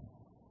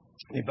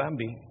ni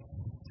Bambi.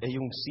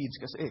 Yung seeds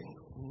kasi,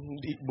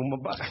 hindi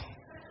bumaba.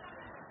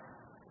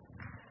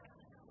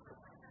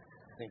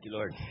 Thank you,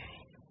 Lord.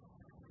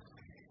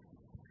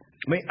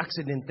 May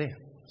aksidente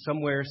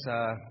somewhere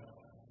sa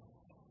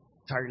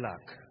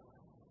Tarlac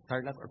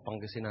or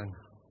Pangasinan.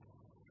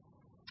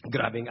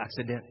 Grabing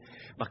accident.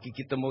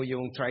 Makikita mo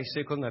yung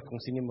tricycle na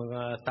kung sino yung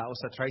mga tao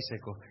sa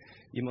tricycle,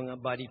 yung mga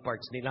body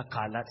parts nila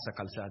kalat sa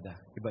kalsada.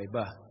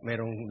 Iba-iba.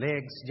 Merong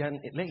legs dyan.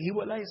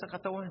 Hiwalay sa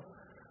katawan.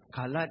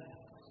 Kalat.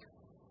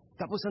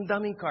 Tapos ang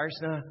daming cars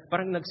na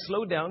parang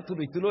nag-slow down,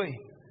 tuloy-tuloy.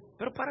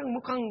 Pero parang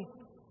mukhang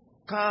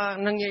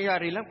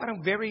nangyayari lang. Parang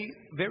very,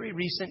 very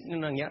recent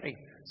na nangyari.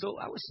 So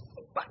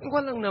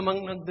walang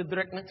namang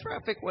nagdidirect na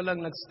traffic,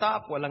 walang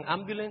nag-stop, walang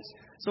ambulance.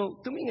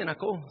 So tumingin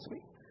ako.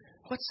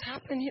 What's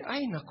happened here?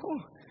 Ay, nako.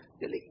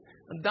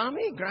 Ang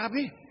dami,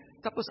 grabe.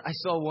 Tapos I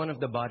saw one of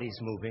the bodies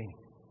moving.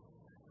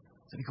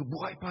 Sabi ko,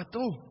 buhay pa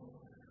to.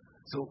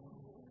 So,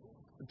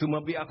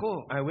 tumabi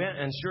ako. I went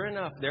and sure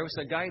enough, there was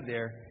a guy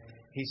there.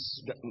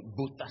 He's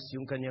butas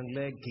yung kanyang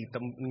leg,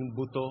 kita yung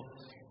buto,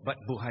 but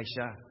buhay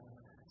siya.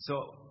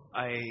 So,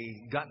 I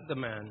got the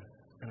man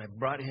and I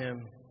brought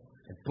him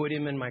and put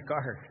him in my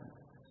car.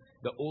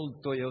 The old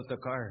Toyota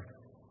car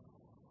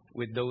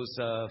with those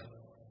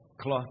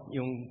cloth,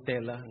 yung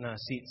tela na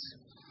seats.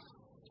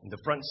 In the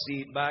front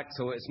seat, back,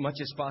 so as much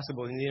as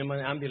possible, hindi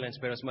naman ambulance,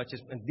 pero as much as,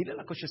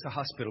 dinala ko siya sa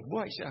hospital,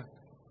 buhay siya.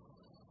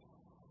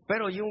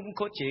 Pero yung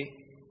kotse,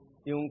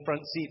 yung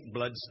front seat,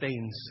 blood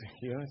stains.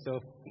 You know,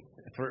 so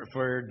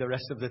for the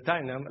rest of the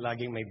time,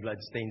 laging may blood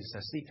stains sa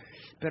seat.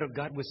 Pero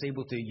God was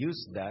able to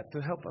use that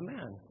to help a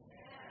man.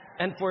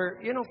 And for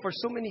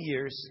so many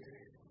years,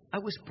 I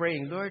was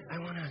praying, Lord, I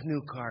want a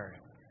new car.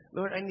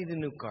 Lord, I need a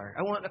new car.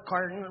 I want a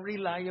car na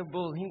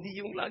reliable. Hindi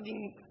yung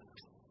laging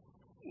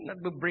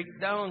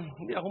nagbe-breakdown.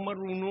 Hindi ako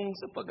marunong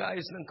sa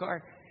pag-ayos ng car.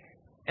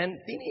 And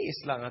tiniis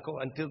lang ako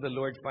until the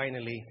Lord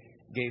finally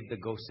gave the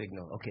go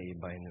signal. Okay, you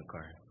buy a new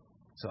car.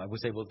 So I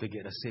was able to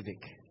get a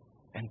Civic.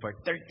 And for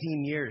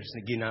 13 years,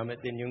 ginamit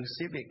din yung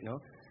Civic,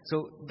 no?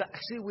 So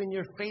actually, when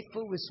you're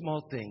faithful with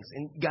small things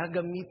and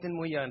gagamitin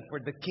mo yan for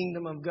the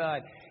kingdom of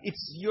God,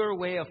 it's your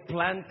way of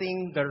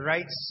planting the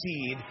right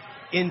seed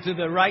into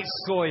the right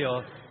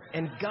soil,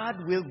 and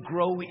God will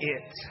grow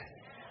it.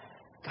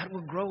 God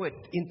will grow it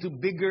into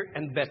bigger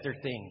and better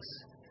things.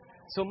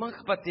 So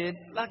mga kapatid,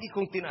 lagi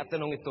kong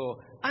tinatanong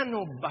ito,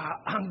 ano ba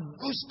ang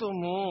gusto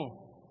mo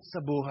sa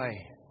buhay?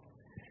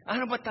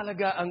 Ano ba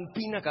talaga ang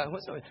pinaka?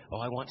 Oh,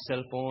 I want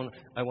cellphone,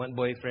 I want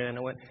boyfriend,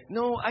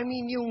 No, I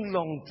mean yung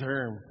long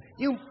term.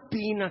 Yung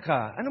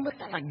pinaka. Ano ba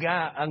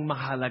talaga ang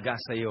mahalaga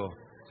sa'yo?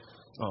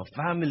 Oh,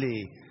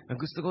 family.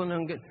 Gusto ko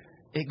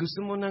gusto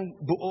mo ng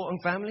buo ang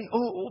family?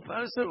 Oo,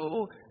 pastor,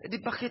 oo. Di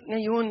bakit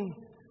ngayon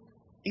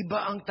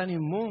iba ang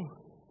tanim mo?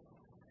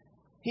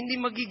 Hindi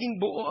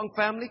magiging buo ang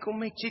family kung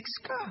may chicks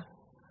ka.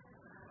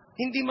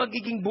 Hindi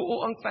magiging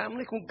buo ang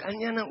family kung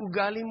ganyan ang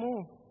ugali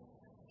mo.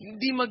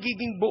 Hindi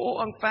magiging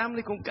buo ang family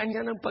kung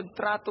ganyan ang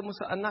pagtrato mo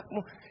sa anak mo.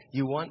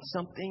 You want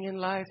something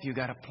in life, you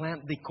gotta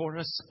plant the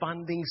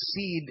corresponding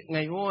seed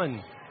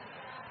ngayon.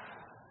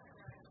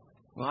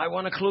 Well, I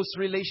want a close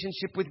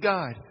relationship with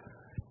God.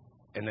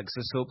 And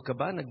nagsasoap ka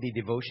ba?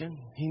 Nagdi-devotion?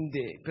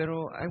 Hindi.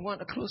 Pero I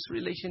want a close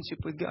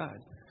relationship with God.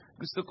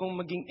 Gusto kong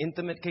maging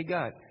intimate kay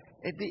God.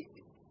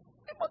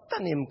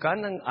 Magtanim ka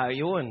ng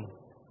ayon.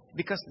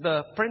 Because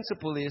the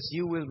principle is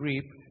you will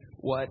reap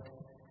what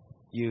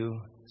you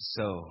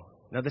sow.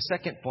 Now the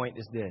second point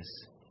is this.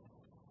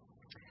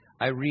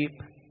 I reap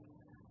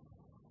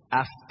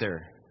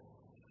after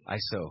I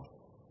sow.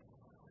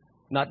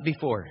 Not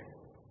before.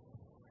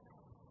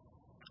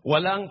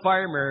 Walang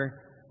farmer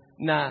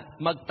na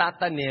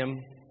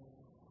magtatanim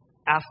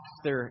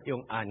after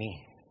yung ani.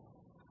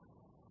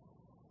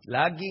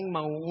 Laging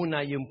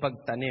mauuna yung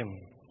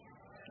pagtanim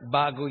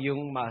bago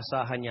yung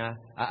maasahan niya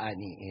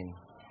aaniin.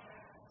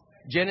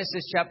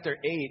 Genesis chapter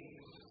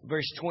 8,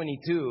 verse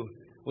 22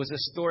 was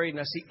a story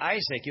na si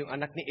Isaac, yung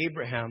anak ni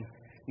Abraham,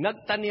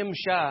 nagtanim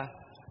siya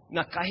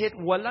na kahit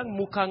walang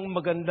mukhang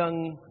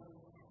magandang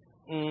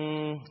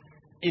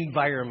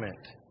environment.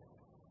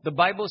 The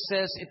Bible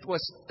says it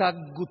was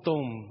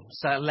taggutom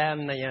sa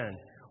land na yan.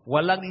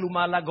 Walang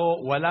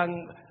lumalago, walang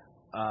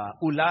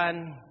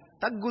ulan.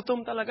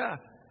 Taggutom talaga.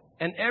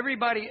 And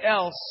everybody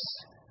else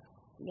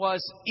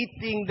was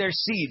eating their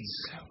seeds.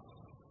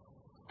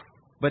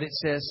 But it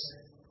says,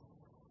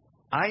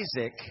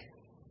 Isaac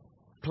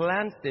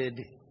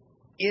planted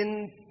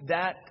in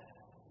that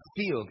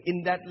field,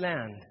 in that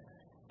land,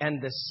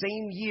 and the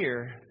same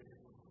year,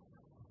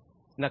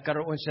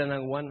 nakaroon siya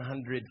ng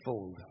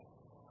 100-fold.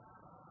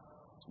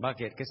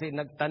 Bakit? Kasi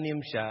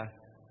nagtanim siya,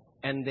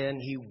 and then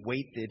he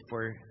waited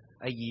for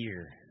a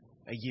year.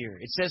 A year.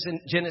 It says in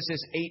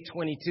Genesis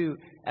 8:22,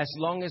 as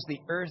long as the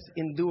earth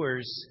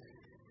endures,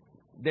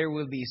 there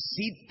will be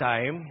seed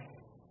time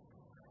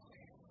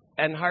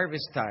and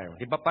harvest time.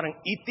 Di ba parang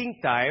eating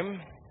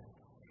time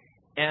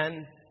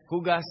and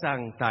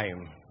hugasang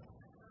time.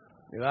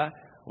 Di ba?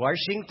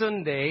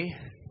 Washington Day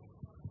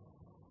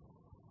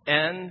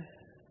and,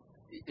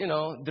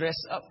 dress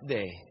up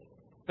day.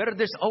 Pero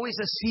there's always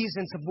a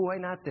season sa buhay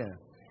natin.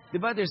 Di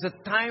ba? There's a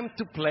time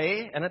to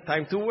play and a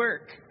time to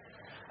work.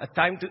 A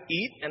time to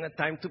eat and a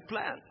time to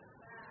plant.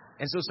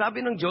 And so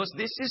sabi ng Diyos,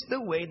 this is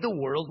the way the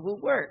world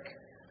will work.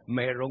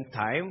 Mayroong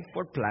time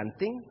for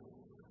planting.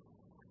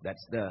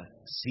 That's the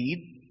seed.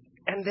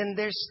 And then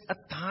there's a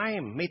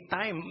time. May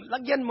time.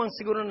 Lagyan mo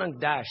siguro ng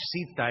dash.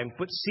 Seed time.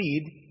 Put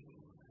seed.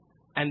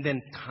 And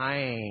then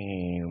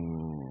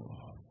time.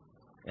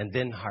 And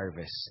then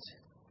harvest.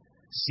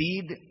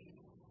 Seed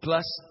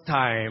plus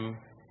time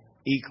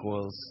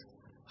equals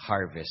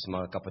harvest,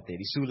 mga kapatid.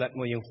 Isulat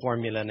mo yung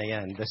formula na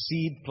yan. The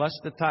seed plus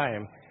the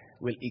time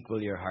will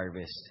equal your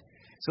harvest.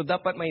 So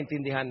dapat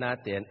maintindihan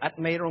natin at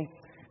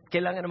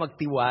kailangan na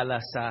magtiwala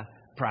sa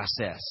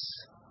process.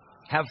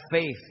 Have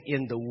faith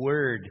in the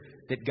word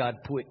that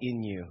God put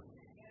in you.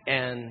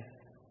 And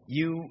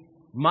you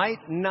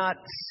might not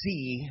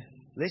see,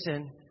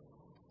 listen,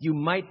 you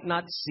might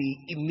not see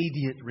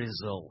immediate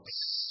results.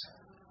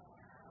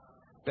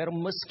 Pero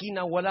maski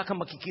na wala kang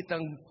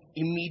makikitang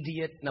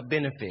immediate na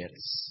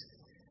benefits,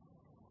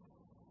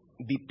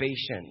 be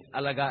patient.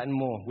 Alagaan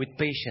mo with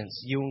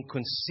patience yung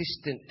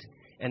consistent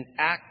and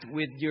act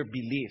with your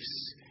beliefs.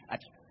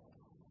 At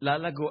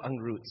lalago ang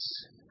roots.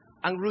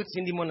 Ang roots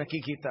hindi mo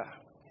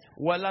nakikita.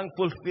 Walang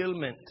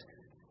fulfillment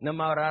na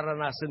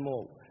mararanasan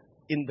mo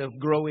in the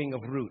growing of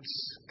roots.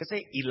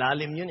 Kasi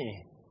ilalim yun eh.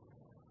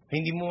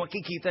 Hindi mo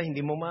makikita, hindi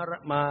mo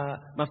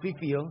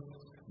ma-feel.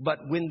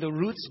 But when the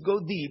roots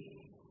go deep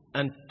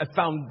and a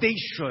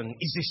foundation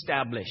is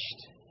established,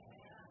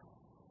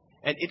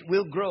 and it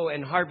will grow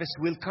and harvest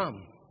will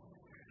come.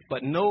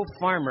 But no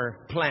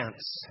farmer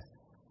plants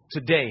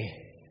today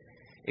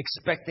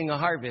expecting a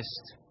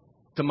harvest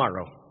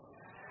tomorrow.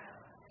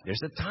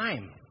 There's a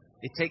time.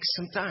 It takes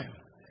some time.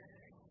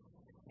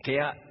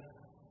 Kaya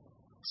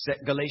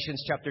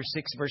Galatians chapter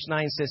 6 verse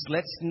 9 says,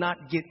 let's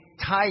not get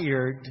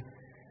tired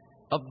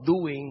of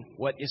doing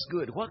what is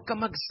good. Huwag ka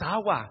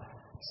magsawa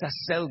sa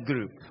cell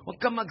group. Huwag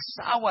ka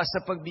magsawa sa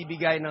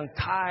pagbibigay ng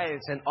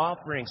tithes and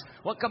offerings.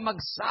 Huwag ka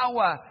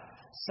magsawa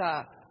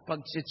sa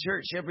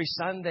pag-church every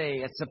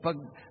Sunday at sa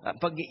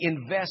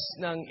pag-invest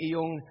ng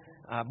iyong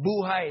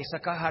buhay sa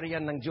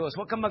kaharian ng Diyos.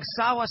 Huwag ka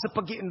magsawa sa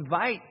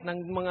pag-invite ng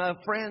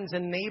mga friends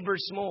and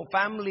neighbors mo,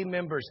 family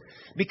members.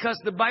 Because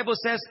the Bible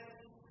says,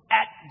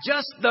 at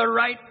just the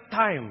right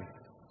time,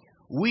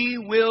 we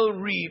will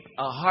reap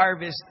a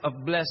harvest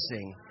of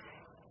blessing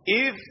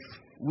if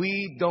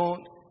we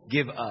don't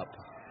give up.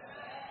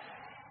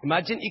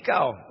 Imagine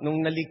ikaw,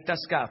 nung naligtas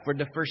ka, for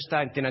the first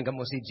time, tinanggap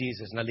mo si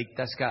Jesus,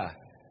 naligtas ka.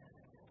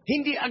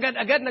 Hindi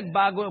agad-agad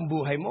nagbago ang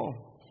buhay mo.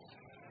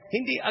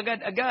 Hindi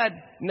agad-agad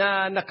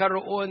na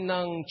nakaroon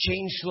ng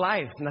changed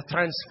life, na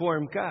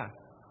transform ka.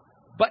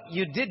 But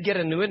you did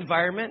get a new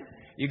environment.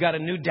 You got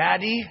a new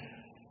daddy.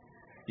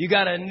 You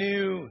got a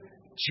new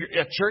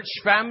church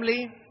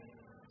family.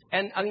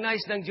 And ang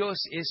nice ng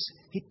Diyos is,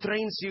 He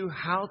trains you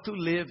how to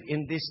live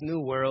in this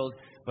new world.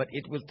 But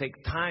it will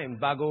take time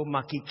bago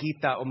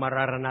makikita o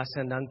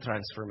mararanasan ng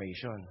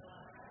transformation.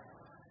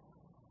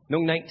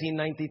 Noong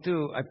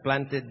 1992, I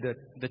planted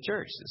the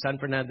church. San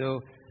Fernando,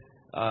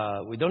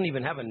 we don't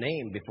even have a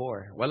name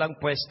before.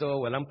 Walang pwesto,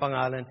 walang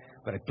pangalan.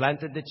 But I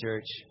planted the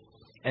church.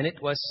 And it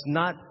was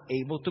not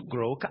able to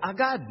grow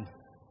kaagad.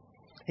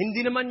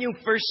 Hindi naman yung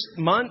first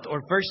month or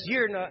first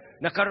year na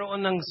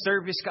nakaroon ng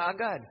service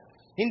kaagad.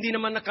 Hindi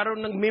naman nakaroon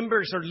ng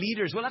members or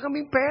leaders. Wala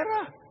kaming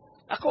pera.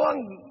 Ako ang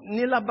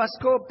nilabas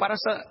ko para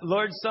sa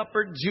Lord's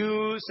Supper,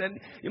 juice, and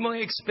yung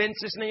mga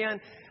expenses na yan.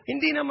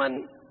 Hindi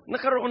naman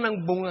nakaroon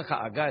ng bunga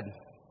kaagad.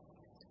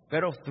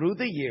 Pero through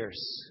the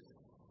years,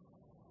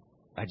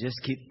 I just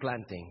keep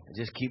planting. I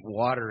just keep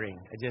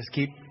watering. I just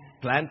keep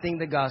planting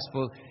the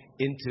gospel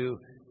into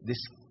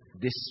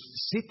this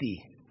city.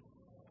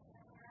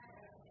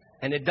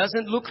 And it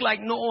doesn't look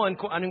like noon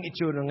kung anong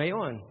itsura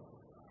ngayon.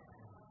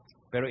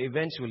 Pero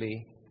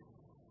eventually,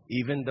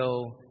 even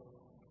though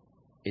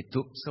it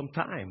took some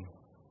time,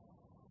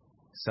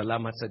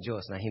 salamat sa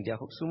Diyos na hindi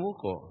ako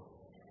sumuko.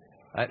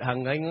 At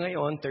hanggang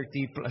ngayon,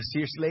 30 plus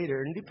years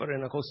later, hindi pa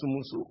rin ako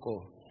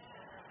sumusuko.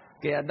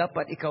 Kaya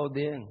dapat ikaw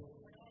din.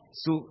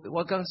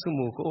 Huwag kang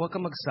sumuko, huwag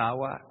kang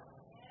magsawa.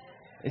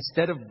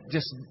 Instead of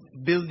just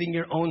building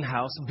your own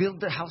house,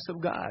 build the house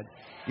of God.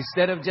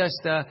 Instead of just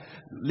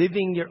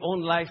living your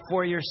own life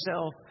for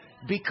yourself,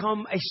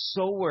 become a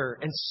sower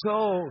and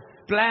sow,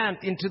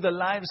 plant into the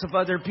lives of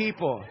other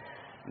people.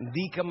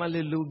 Hindi ka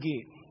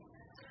malulugi.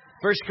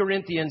 1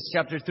 Corinthians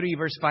chapter 3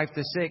 verse 5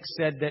 to 6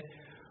 said that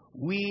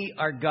we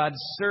are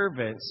God's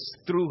servants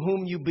through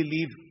whom you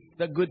believe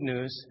the good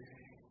news.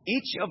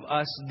 Each of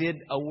us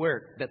did a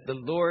work that the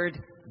Lord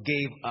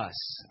gave us.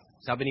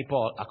 Sabi ni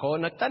Paul,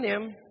 ako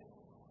nagtanim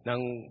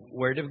ng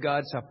Word of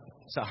God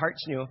sa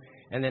hearts nyo,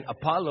 and then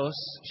Apollos,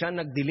 siya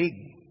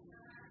nagdilig.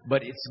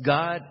 But it's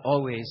God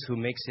always who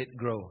makes it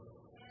grow.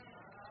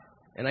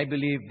 And I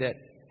believe that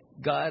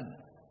God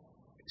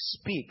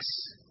speaks,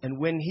 and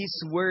when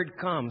His Word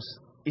comes,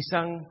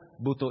 isang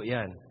buto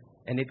yan,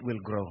 and it will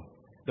grow.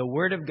 The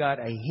Word of God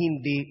ay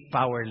hindi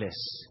powerless.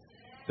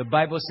 The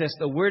Bible says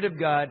the Word of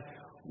God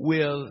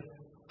will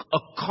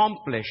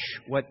accomplish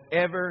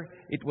whatever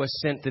it was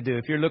sent to do.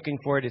 If you're looking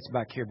for it, it's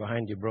back here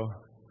behind you, bro.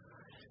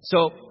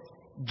 So,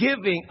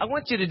 giving, I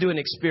want you to do an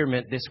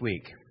experiment this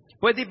week.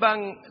 Pwede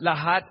bang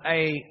lahat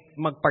ay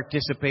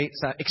mag-participate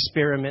sa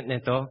experiment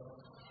nito?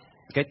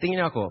 Okay,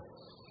 tingnan ako.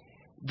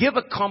 Give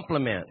a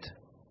compliment.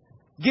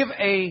 Give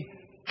a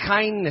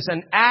kindness,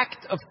 an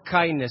act of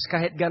kindness,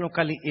 kahit gano'ng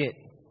kaliit.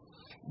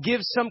 Give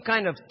some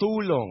kind of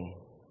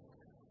tulong.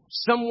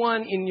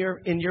 Someone in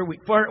your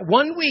week. For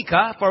 1 week,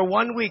 for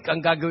 1 week,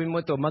 ang gagawin mo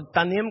to.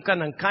 Magtanim ka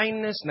ng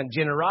kindness, ng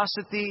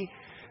generosity,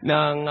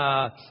 ng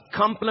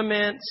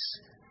compliments.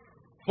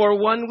 For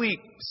 1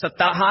 week, sa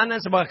tahanan,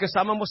 sa mga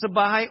kasama mo sa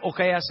bahay, o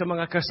kaya sa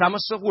mga kasama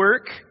sa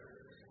work,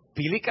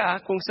 pili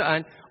ka kung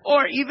saan,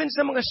 or even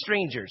sa mga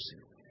strangers.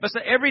 Basta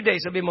every day,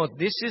 sabi mo,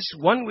 this is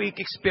 1 week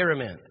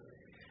experiment.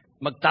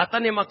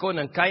 Magtatanim ako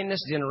ng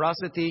kindness,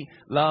 generosity,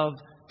 love,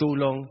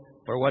 tulong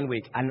for 1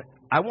 week. And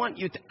I want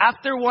you to,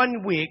 after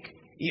 1 week,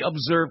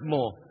 i-observe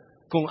mo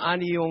kung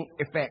ano yung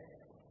effect.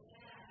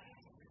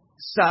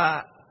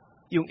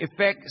 Yung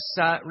effect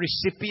sa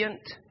recipient,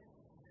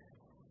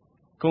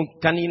 kung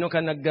kanino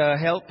ka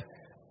nag-help,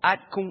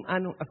 at kung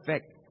anong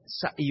effect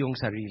sa iyong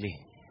sarili.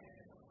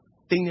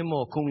 Tingnan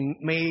mo kung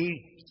may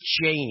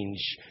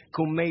change,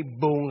 kung may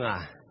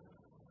bunga.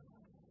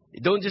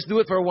 Don't just do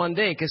it for one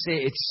day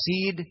kasi it's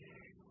seed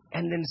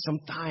and then some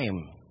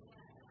time.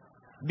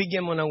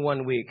 Bigyan mo ng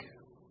 1 week.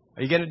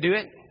 Are you gonna do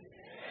it?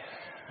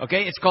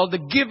 Okay, it's called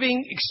the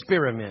giving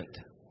experiment.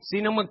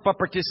 Sino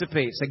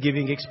magpa-participate sa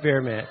giving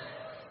experiment?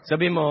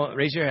 Sabi mo,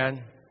 raise your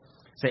hand.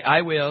 Say,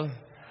 I will,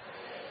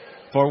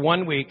 for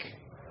 1 week,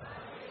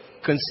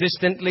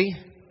 consistently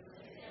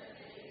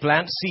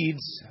plant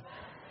seeds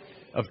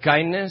of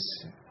kindness,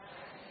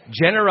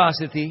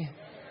 generosity,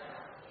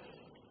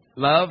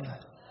 love,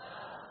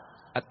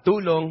 at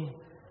tulong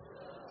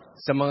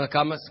sa mga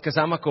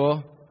kasama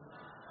ko,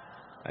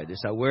 either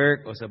sa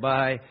work o sa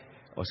bahay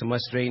o sa mga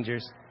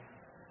strangers.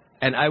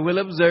 And I will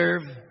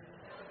observe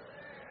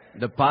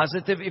the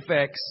positive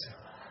effects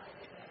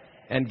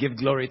and give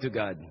glory to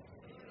God.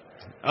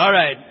 All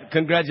right.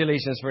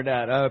 Congratulations for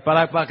that.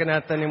 Palakpakan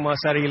natin yung mga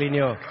sarili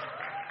nyo.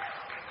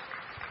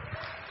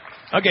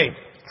 Okay.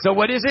 So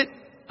what is it?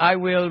 I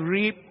will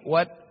reap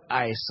what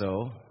I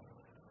sow.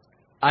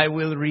 I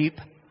will reap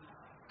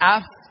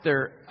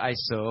after I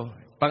sow.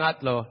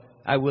 Pangatlo,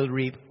 I will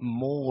reap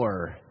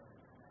more.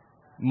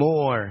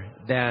 More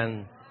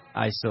than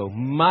I sow.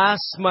 Mas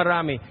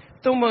marami.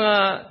 Itong mga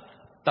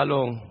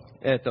talong,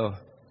 eto.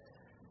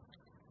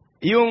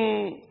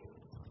 Yung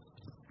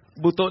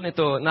buto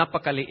nito,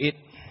 napakaliit.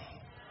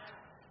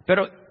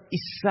 Pero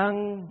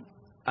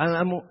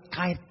alam mo,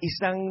 kahit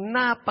isang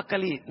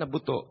napakaliit na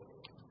buto,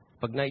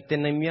 pag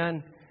naitanim yan,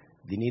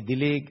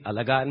 dinidilig,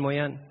 alagaan mo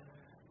yan,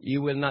 you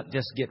will not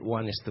just get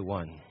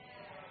 1:1.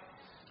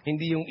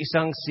 Hindi yung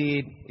isang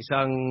seed,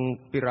 isang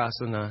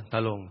piraso na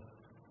talong.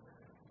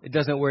 It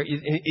doesn't work.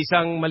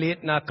 Isang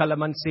maliit na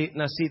kalamansi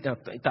na seed,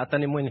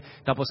 itatanim mo yun,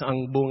 tapos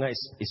ang bunga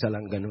isa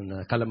lang ganun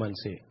na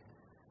kalamansi.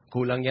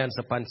 Kulang yan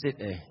sa pansit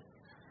eh.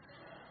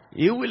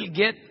 You will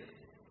get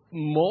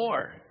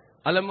more.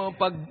 Alam mo,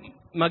 pag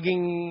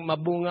maging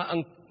mabunga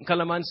ang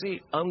kalamansi,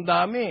 ang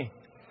dami.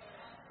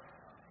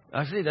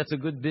 Actually, that's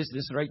a good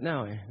business right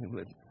now. Eh.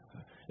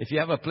 If you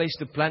have a place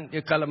to plant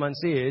your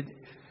calamansi,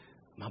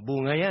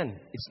 mabunga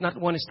yan. It's not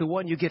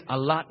 1:1. You get a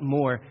lot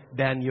more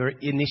than your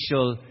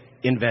initial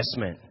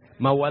investment.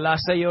 Mawala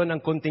sa iyo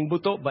ng konting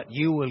buto, but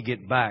you will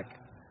get back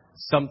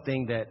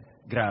something that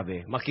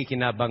grabe,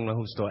 makikinabang na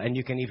husto, and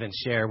you can even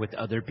share with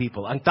other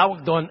people. Ang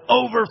tawag doon,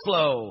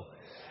 overflow.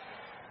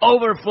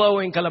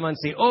 Overflowing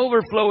calamansi,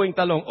 overflowing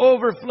talong,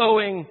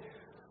 overflowing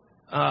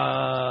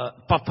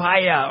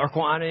papaya, or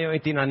kung ano yung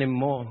itinanim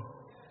mo.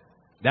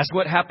 That's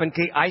what happened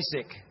kay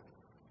Isaac.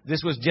 This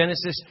was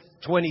Genesis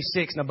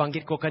 26,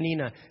 nabanggit ko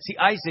kanina. Si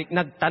Isaac,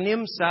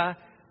 nagtanim sa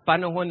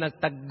panahon ng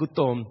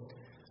taggutom.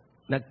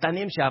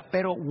 Nagtanim siya,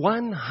 pero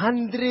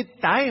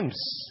 100 times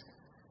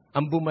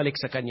ang bumalik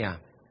sa kanya.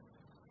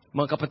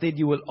 Mga kapatid,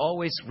 you will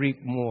always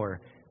reap more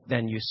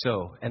than you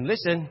sow. And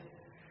listen,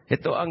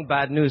 ito ang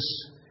bad news.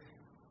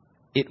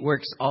 It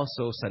works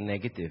also sa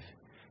negative.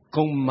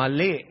 Kung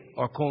mali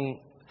or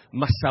kung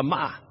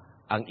masama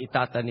ang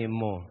itatanim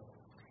mo,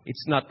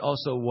 it's not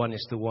also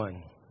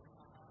 1:1.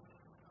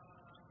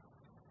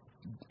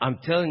 I'm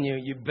telling you,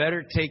 you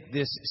better take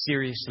this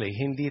seriously.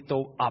 Hindi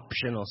ito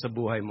optional sa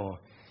buhay mo.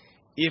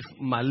 If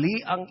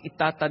mali ang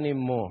itatanim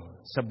mo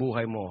sa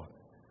buhay mo,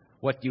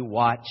 what you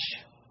watch,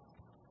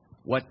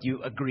 what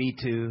you agree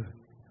to,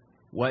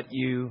 what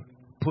you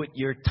put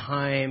your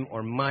time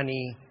or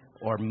money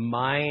or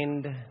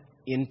mind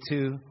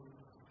into,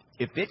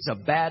 if it's a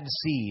bad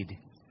seed,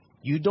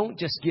 you don't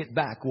just get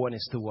back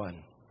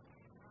 1:1.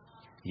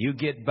 You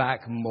get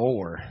back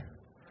more,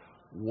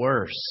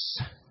 worse,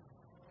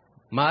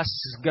 mas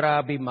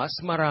grabe, mas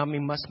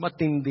marami, mas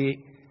matindi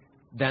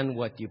than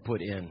what you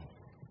put in.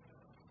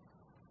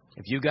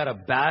 If you got a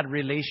bad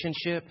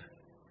relationship,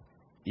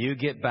 you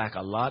get back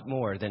a lot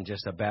more than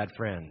just a bad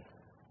friend,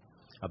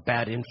 a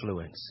bad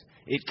influence.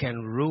 It can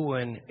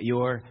ruin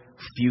your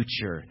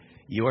future,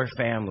 your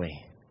family.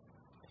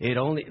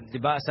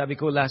 Diba, sabi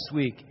ko last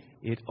week,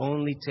 it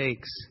only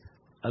takes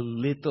a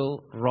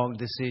little wrong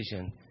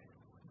decision,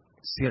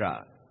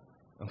 sira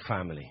ang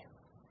family.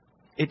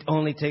 It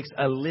only takes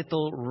a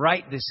little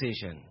right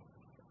decision,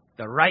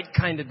 the right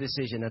kind of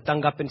decision, na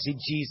tanggapin si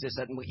Jesus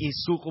at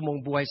isuko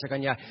mong buhay sa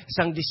Kanya.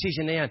 Isang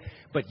decision na yan,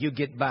 but you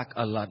get back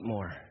a lot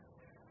more.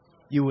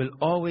 You will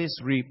always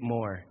reap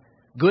more,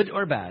 good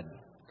or bad,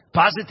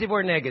 positive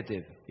or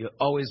negative. You'll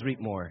always reap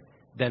more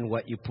than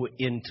what you put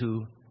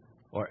into,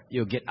 or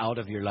you'll get out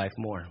of your life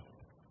more.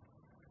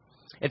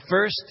 At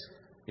first,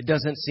 it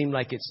doesn't seem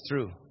like it's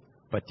true,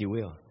 but you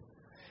will.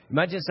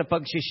 Imagine sa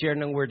pag-share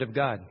ng Word of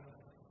God.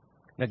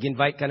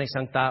 Nag-invite ka ng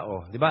isang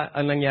tao. Di ba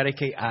ang nangyari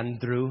kay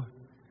Andrew?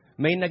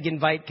 May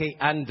nag-invite kay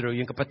Andrew,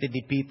 yung kapatid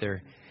ni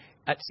Peter.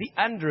 At si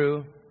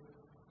Andrew,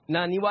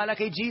 naniwala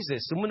kay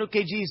Jesus, sumunod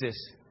kay Jesus.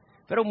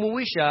 Pero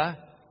umuwi siya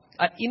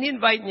at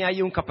in-invite niya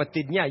yung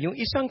kapatid niya. Yung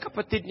isang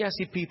kapatid niya,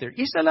 si Peter.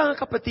 Isa lang ang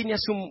kapatid niya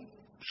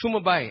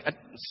sumabay at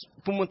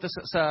pumunta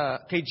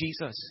kay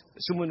Jesus.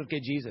 Sumunod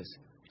kay Jesus.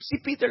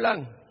 Si Peter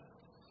lang.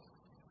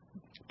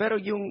 Pero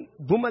yung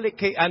bumalik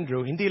kay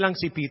Andrew, hindi lang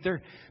si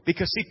Peter.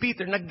 Because si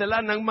Peter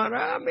nagdala ng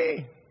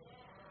marami.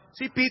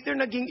 Si Peter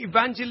naging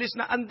evangelist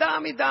na ang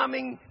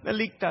dami-daming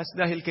naligtas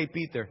dahil kay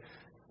Peter.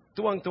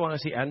 Tuwang-tuwang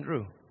si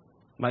Andrew.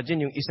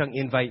 Imagine yung isang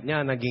invite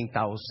niya, naging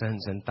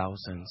thousands and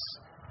thousands.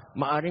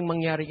 Maaring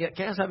mangyari.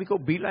 Kaya sabi ko,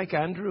 be like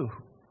Andrew.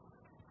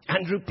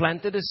 Andrew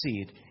planted a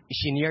seed.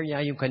 Isinare niya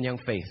yung kanyang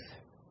faith.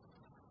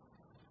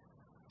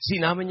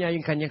 Sinama niya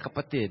yung kanyang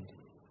kapatid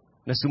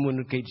na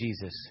sumunod kay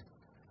Jesus.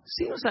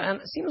 Sino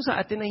sa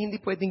atin na hindi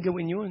pwedeng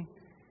gawin yun?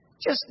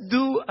 Just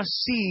do a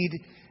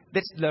seed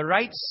that's the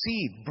right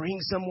seed. Bring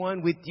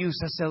someone with you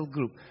sa cell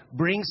group.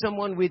 Bring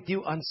someone with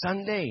you on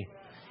Sunday.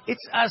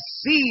 It's a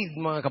seed,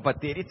 mga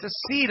kapatid. It's a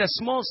seed, a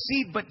small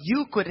seed, but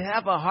you could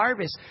have a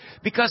harvest.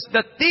 Because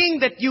the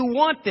thing that you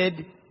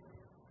wanted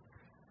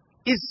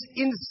is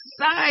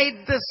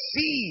inside the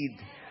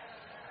seed.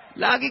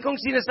 Lagi kong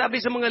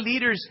sinasabi sa mga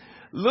leaders,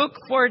 look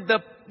for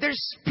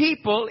there's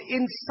people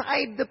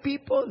inside the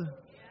people.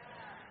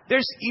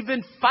 There's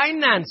even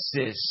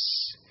finances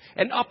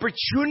and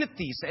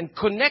opportunities and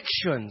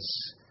connections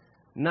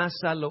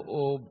nasa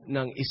loob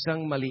ng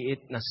isang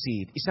maliit na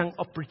seed, isang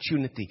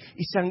opportunity,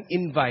 isang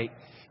invite,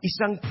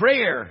 isang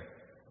prayer.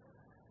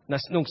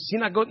 Nung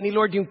sinagot ni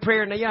Lord yung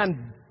prayer na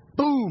yan,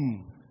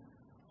 boom!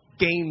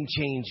 Game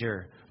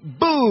changer.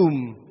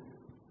 Boom!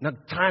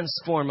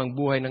 Nag-transform ang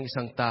buhay ng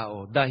isang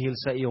tao dahil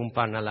sa iyong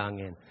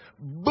panalangin.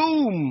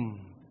 Boom!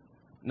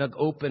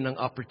 Nag-open ng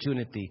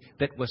opportunity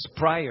that was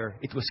prior,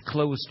 it was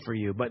closed for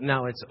you, but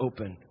now it's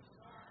open.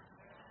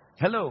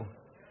 Hello.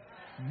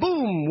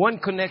 Boom! One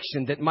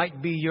connection that might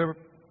be your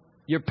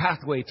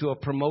pathway to a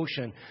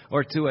promotion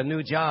or to a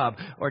new job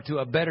or to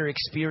a better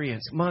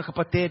experience. Mga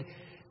kapatid,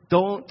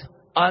 don't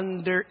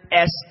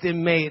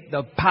underestimate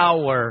the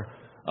power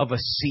of a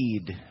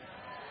seed.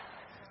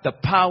 The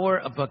power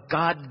of a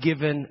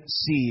God-given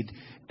seed.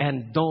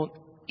 And don't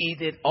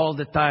eat it all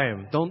the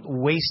time. Don't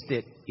waste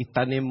it.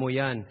 Itanim mo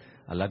yan.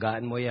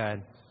 Alagaan mo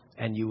yan.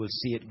 And you will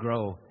see it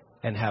grow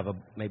and have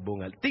may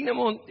bunga. Tingnan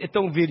mo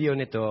itong video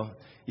nito.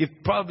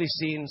 You've probably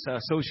seen sa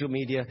social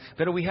media,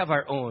 pero we have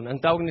our own. Ang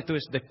tawag nito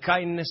is the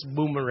kindness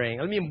boomerang.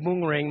 Alam mo yung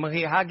boomerang,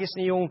 makihagis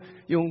niyo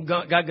yung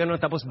gaganon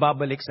tapos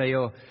babalik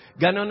sa'yo.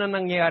 Ganon na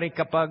nangyayari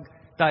kapag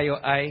tayo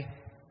ay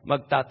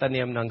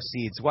magtatanim ng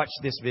seeds. Watch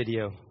this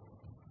video.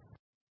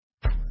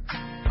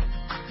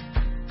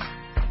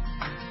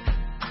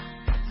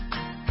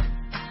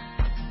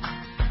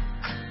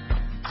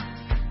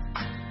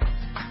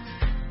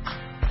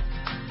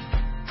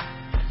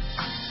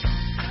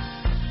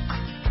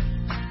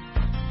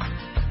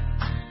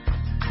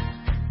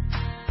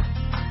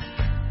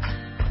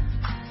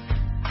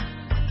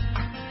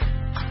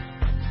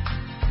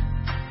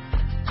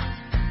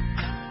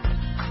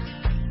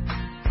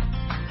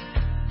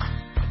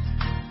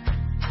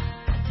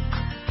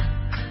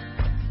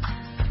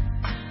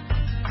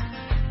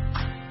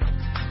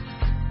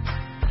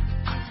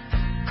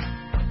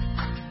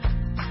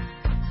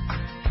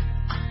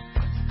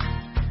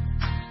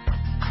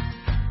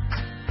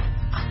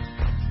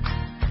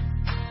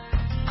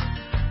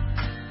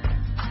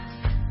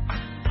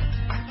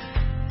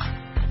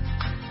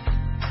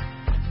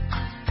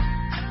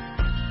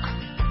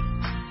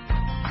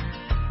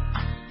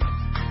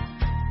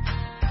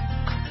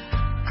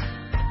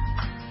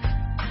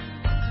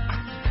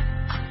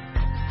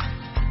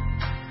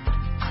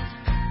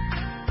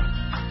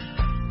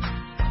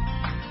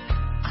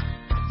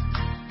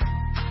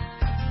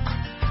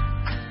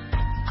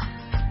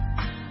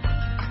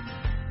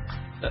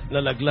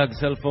 Nalaglag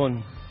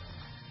cellphone.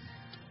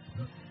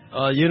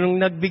 Yun ang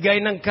nagbigay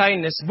ng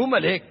kindness,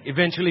 bumalik.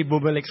 Eventually,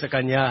 bumalik sa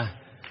kanya.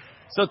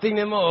 So,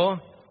 tingnan mo,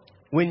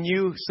 when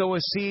you sow a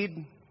seed,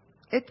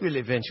 it will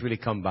eventually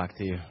come back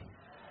to you.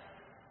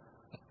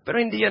 Pero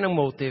hindi yan ang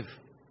motive.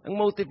 Ang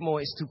motive mo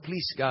is to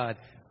please God.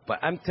 But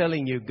I'm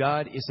telling you,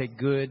 God is a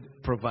good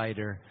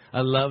provider,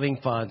 a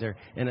loving Father,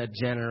 and a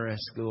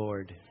generous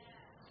Lord.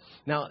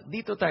 Now,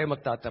 dito tayo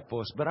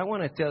magtatapos. But I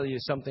want to tell you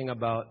something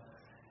about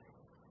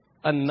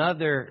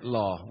another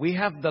law. We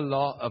have the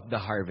law of the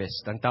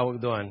harvest. Ang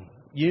tawag doon,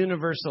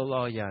 universal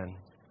law yan.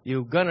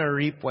 You're gonna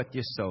reap what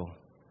you sow.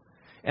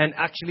 And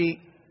actually,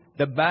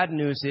 the bad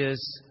news is,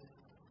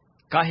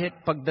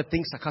 kahit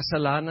pagdating sa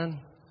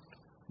kasalanan,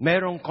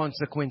 merong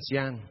consequence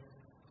yan.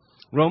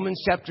 Romans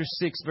chapter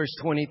 6 verse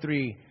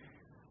 23,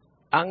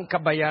 ang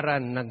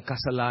kabayaran ng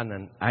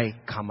kasalanan ay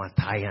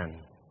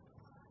kamatayan.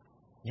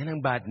 Yan ang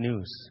bad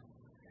news.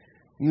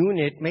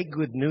 Ngunit may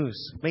good news.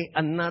 May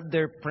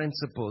another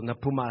principle na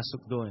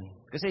pumasok doon.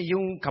 Kasi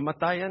yung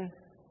kamatayan,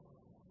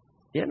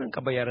 yan ang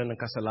kabayaran ng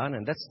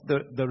kasalanan. That's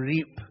the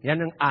reap.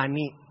 Yan ang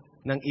ani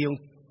ng iyong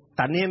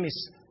tanim is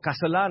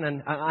kasalanan.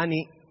 Ang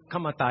ani,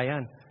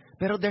 kamatayan.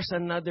 Pero there's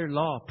another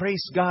law.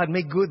 Praise God,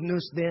 may good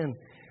news din.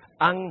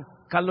 Ang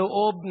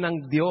kaloob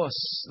ng Diyos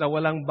na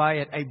walang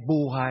bayad ay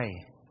buhay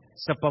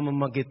sa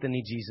pamamagitan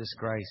ni Jesus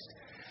Christ.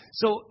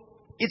 So,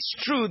 it's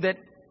true that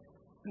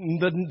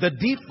the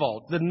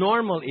default, the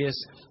normal is,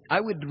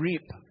 I would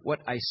reap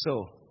what I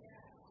sow.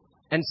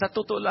 And sa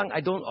totoo lang,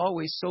 I don't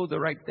always sow the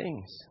right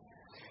things.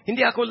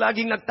 Hindi ako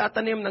laging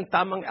nagtatanim ng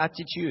tamang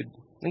attitude,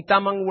 ng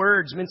tamang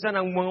words. Minsan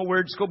ang mga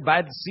words ko,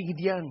 bad seed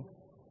yan.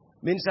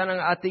 Minsan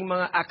ang ating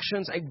mga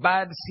actions ay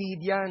bad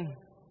seed yan.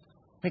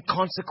 May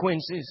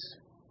consequences.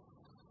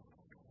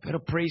 Pero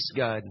praise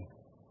God,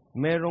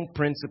 merong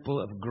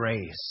principle of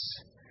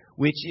grace,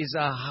 which is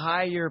a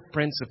higher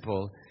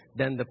principle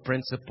than the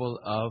principle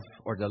of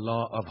or the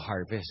law of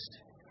harvest.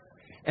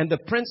 And the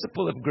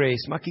principle of grace,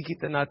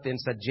 makikita natin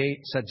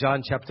sa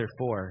John chapter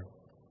 4.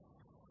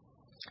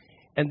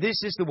 And this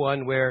is the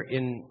one where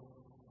in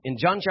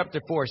John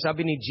chapter 4,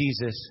 sabi ni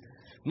Jesus,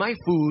 my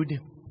food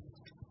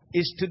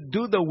is to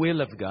do the will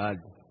of God.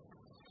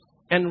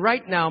 And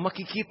right now,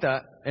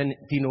 makikita, and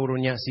tinuro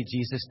niya si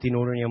Jesus,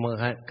 tinuro niya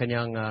mga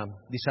kanyang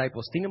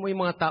disciples. Tingnan mo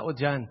yung mga tao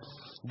dyan.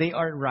 They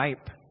are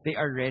ripe. They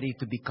are ready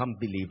to become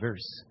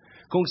believers.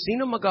 Kung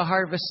sino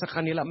mag-harvest sa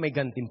kanila, may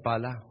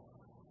gantimpala.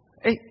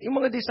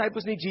 Yung mga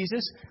disciples ni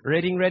Jesus,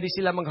 ready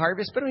sila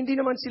mag-harvest, pero hindi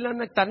naman sila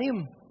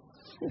nagtanim.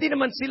 Hindi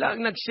naman sila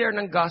ang nag-share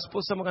ng gospel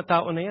sa mga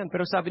tao na yan.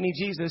 Pero sabi ni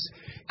Jesus,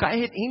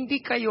 kahit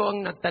hindi kayo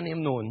ang nagtanim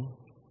noon,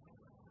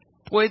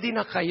 pwede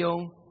na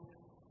kayong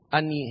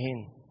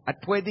anihin. At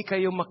pwede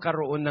kayong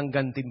makaroon ng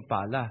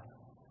gantimpala.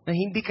 Na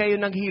hindi kayo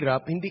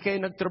naghirap, hindi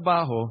kayo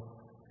nagtrabaho,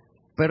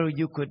 pero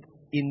you could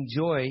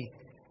enjoy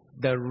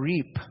the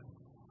reap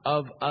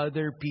of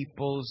other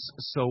people's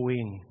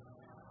sowing.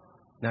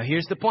 Now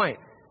here's the point.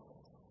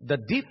 The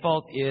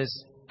default is,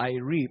 I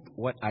reap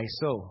what I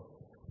sow.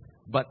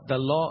 But the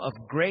law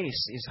of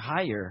grace is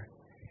higher.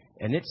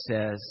 And it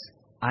says,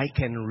 I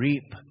can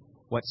reap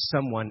what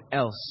someone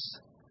else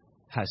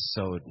has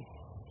sowed.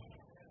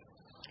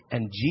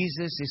 And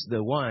Jesus is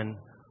the one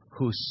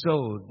who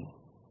sowed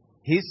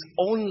His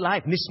own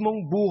life.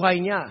 Mismong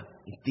buhay niya,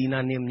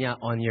 itinanim niya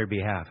on your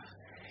behalf.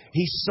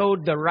 He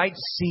sowed the right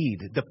seed,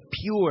 the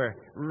pure,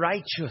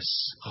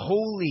 righteous,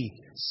 holy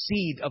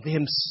seed of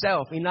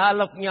Himself.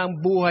 Inalok niya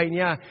ang buhay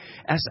niya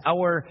as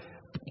our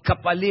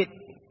kapalit,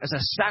 as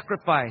a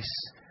sacrifice.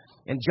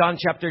 And John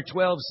chapter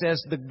 12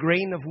 says, the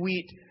grain of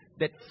wheat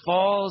that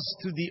falls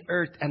to the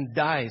earth and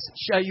dies.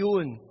 Siya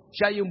yun.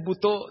 Siya yung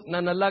buto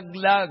na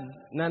nalaglag,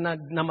 na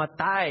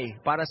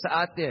namatay para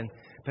sa atin.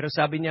 Pero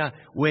sabi niya,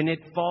 when it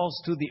falls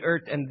to the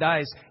earth and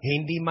dies,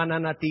 hindi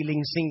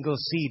mananatiling single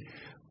seed.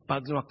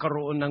 Pag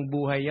makaroon ng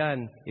buhay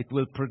yan, it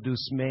will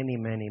produce many,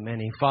 many,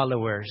 many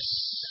followers.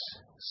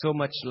 So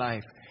much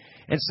life.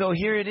 And so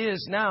here it is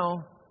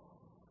now.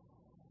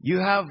 You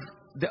have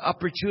the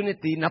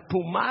opportunity na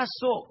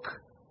pumasok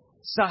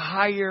sa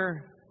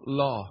higher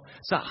law,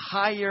 sa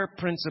higher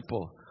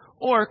principle.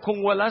 Or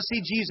kung wala si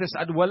Jesus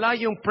at wala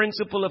yung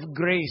principle of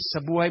grace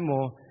sa buhay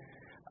mo,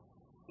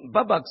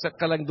 babagsak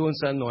ka lang doon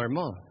sa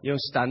normal, yung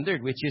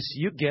standard, which is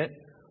you get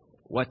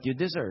what you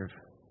deserve.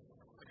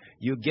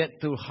 You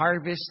get to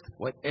harvest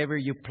whatever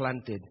you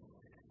planted.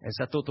 And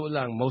sa totoo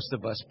lang, most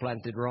of us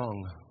planted wrong.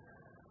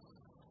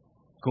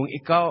 Kung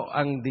ikaw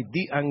ang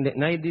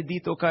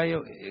naididito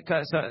kayo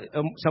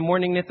sa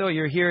morning nito,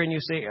 you're here and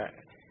you say,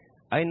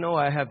 I know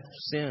I have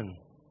sin.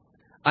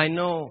 I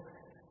know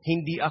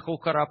hindi ako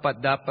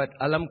karapat-dapat.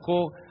 Alam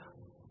ko,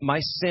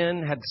 my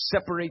sin had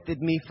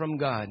separated me from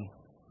God.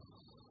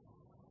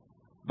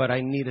 But I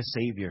need a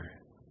Savior.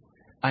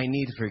 I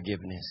need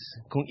forgiveness.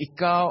 Kung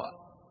ikaw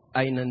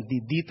ay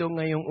nandito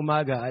ngayong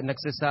umaga at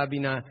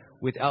nagsasabi na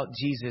without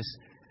Jesus,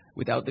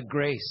 without the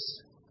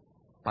grace,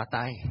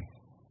 patay.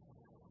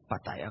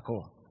 Patay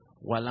ako.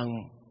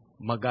 Walang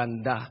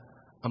maganda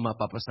ang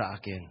mapapasa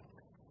akin,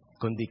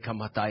 kundi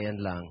kamatayan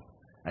lang.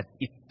 At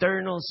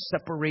eternal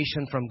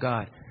separation from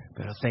God.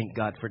 Pero thank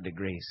God for the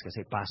grace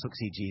kasi pasok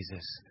si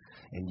Jesus.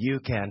 And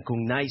you can,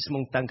 kung nais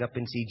mong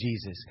tanggapin si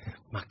Jesus,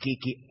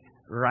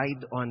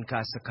 ride on ka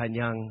sa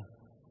kanyang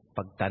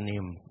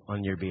pagtanim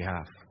on your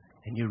behalf.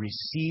 And you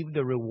receive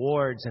the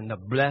rewards and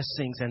the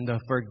blessings and the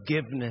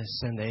forgiveness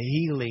and the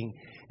healing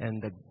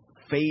and the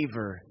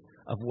favor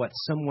of what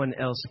someone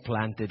else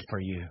planted for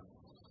you.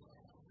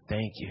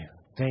 Thank you.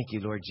 Thank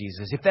you, Lord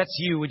Jesus. If that's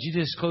you, would you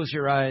just close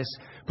your eyes,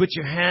 put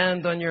your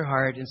hand on your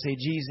heart and say,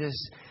 Jesus,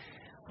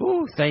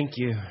 thank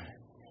you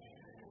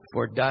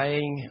for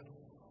dying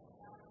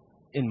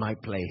in my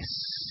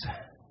place.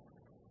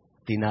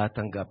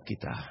 Tinatanggap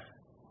kita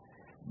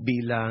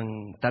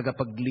bilang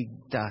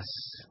tagapagligtas,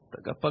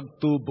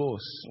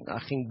 tagapagtubos ng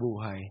aking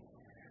buhay.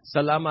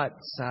 Salamat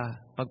sa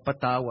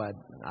pagpatawad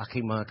ng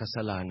aking mga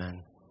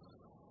kasalanan.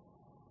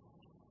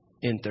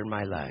 Enter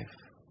my life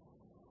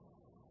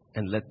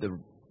and let the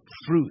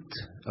fruit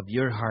of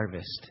your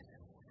harvest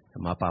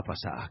mapapa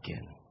sa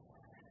akin.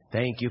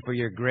 Thank you for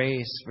your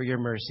grace, for your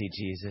mercy,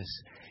 Jesus.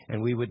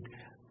 And we would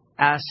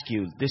ask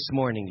you this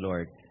morning,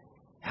 Lord,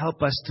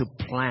 help us to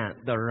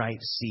plant the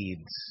right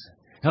seeds.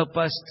 Help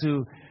us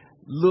to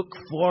look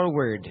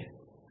forward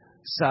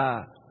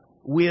sa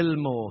will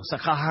mo, sa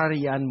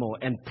kaharian mo,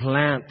 and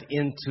plant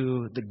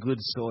into the good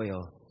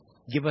soil.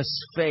 Give us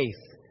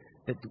faith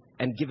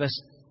and give us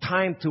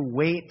time to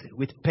wait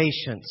with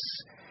patience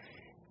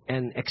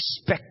and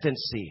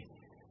expectancy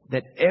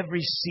that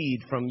every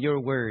seed from your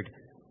word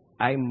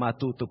ay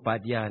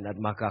matutupad yan at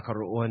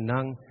makakaroon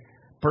ng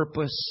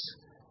purpose,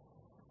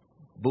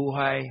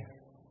 buhay,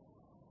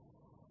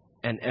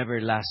 and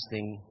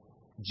everlasting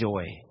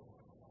joy.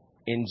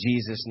 In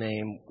Jesus'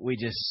 name, we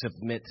just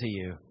submit to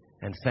you.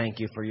 And thank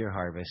you for your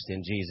harvest.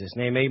 In Jesus'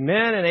 name,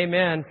 amen and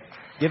amen.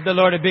 Give the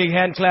Lord a big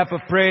hand clap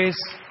of praise.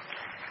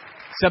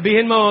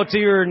 Sabihin mo to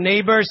your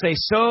neighbor, say,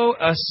 sow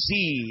a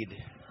seed.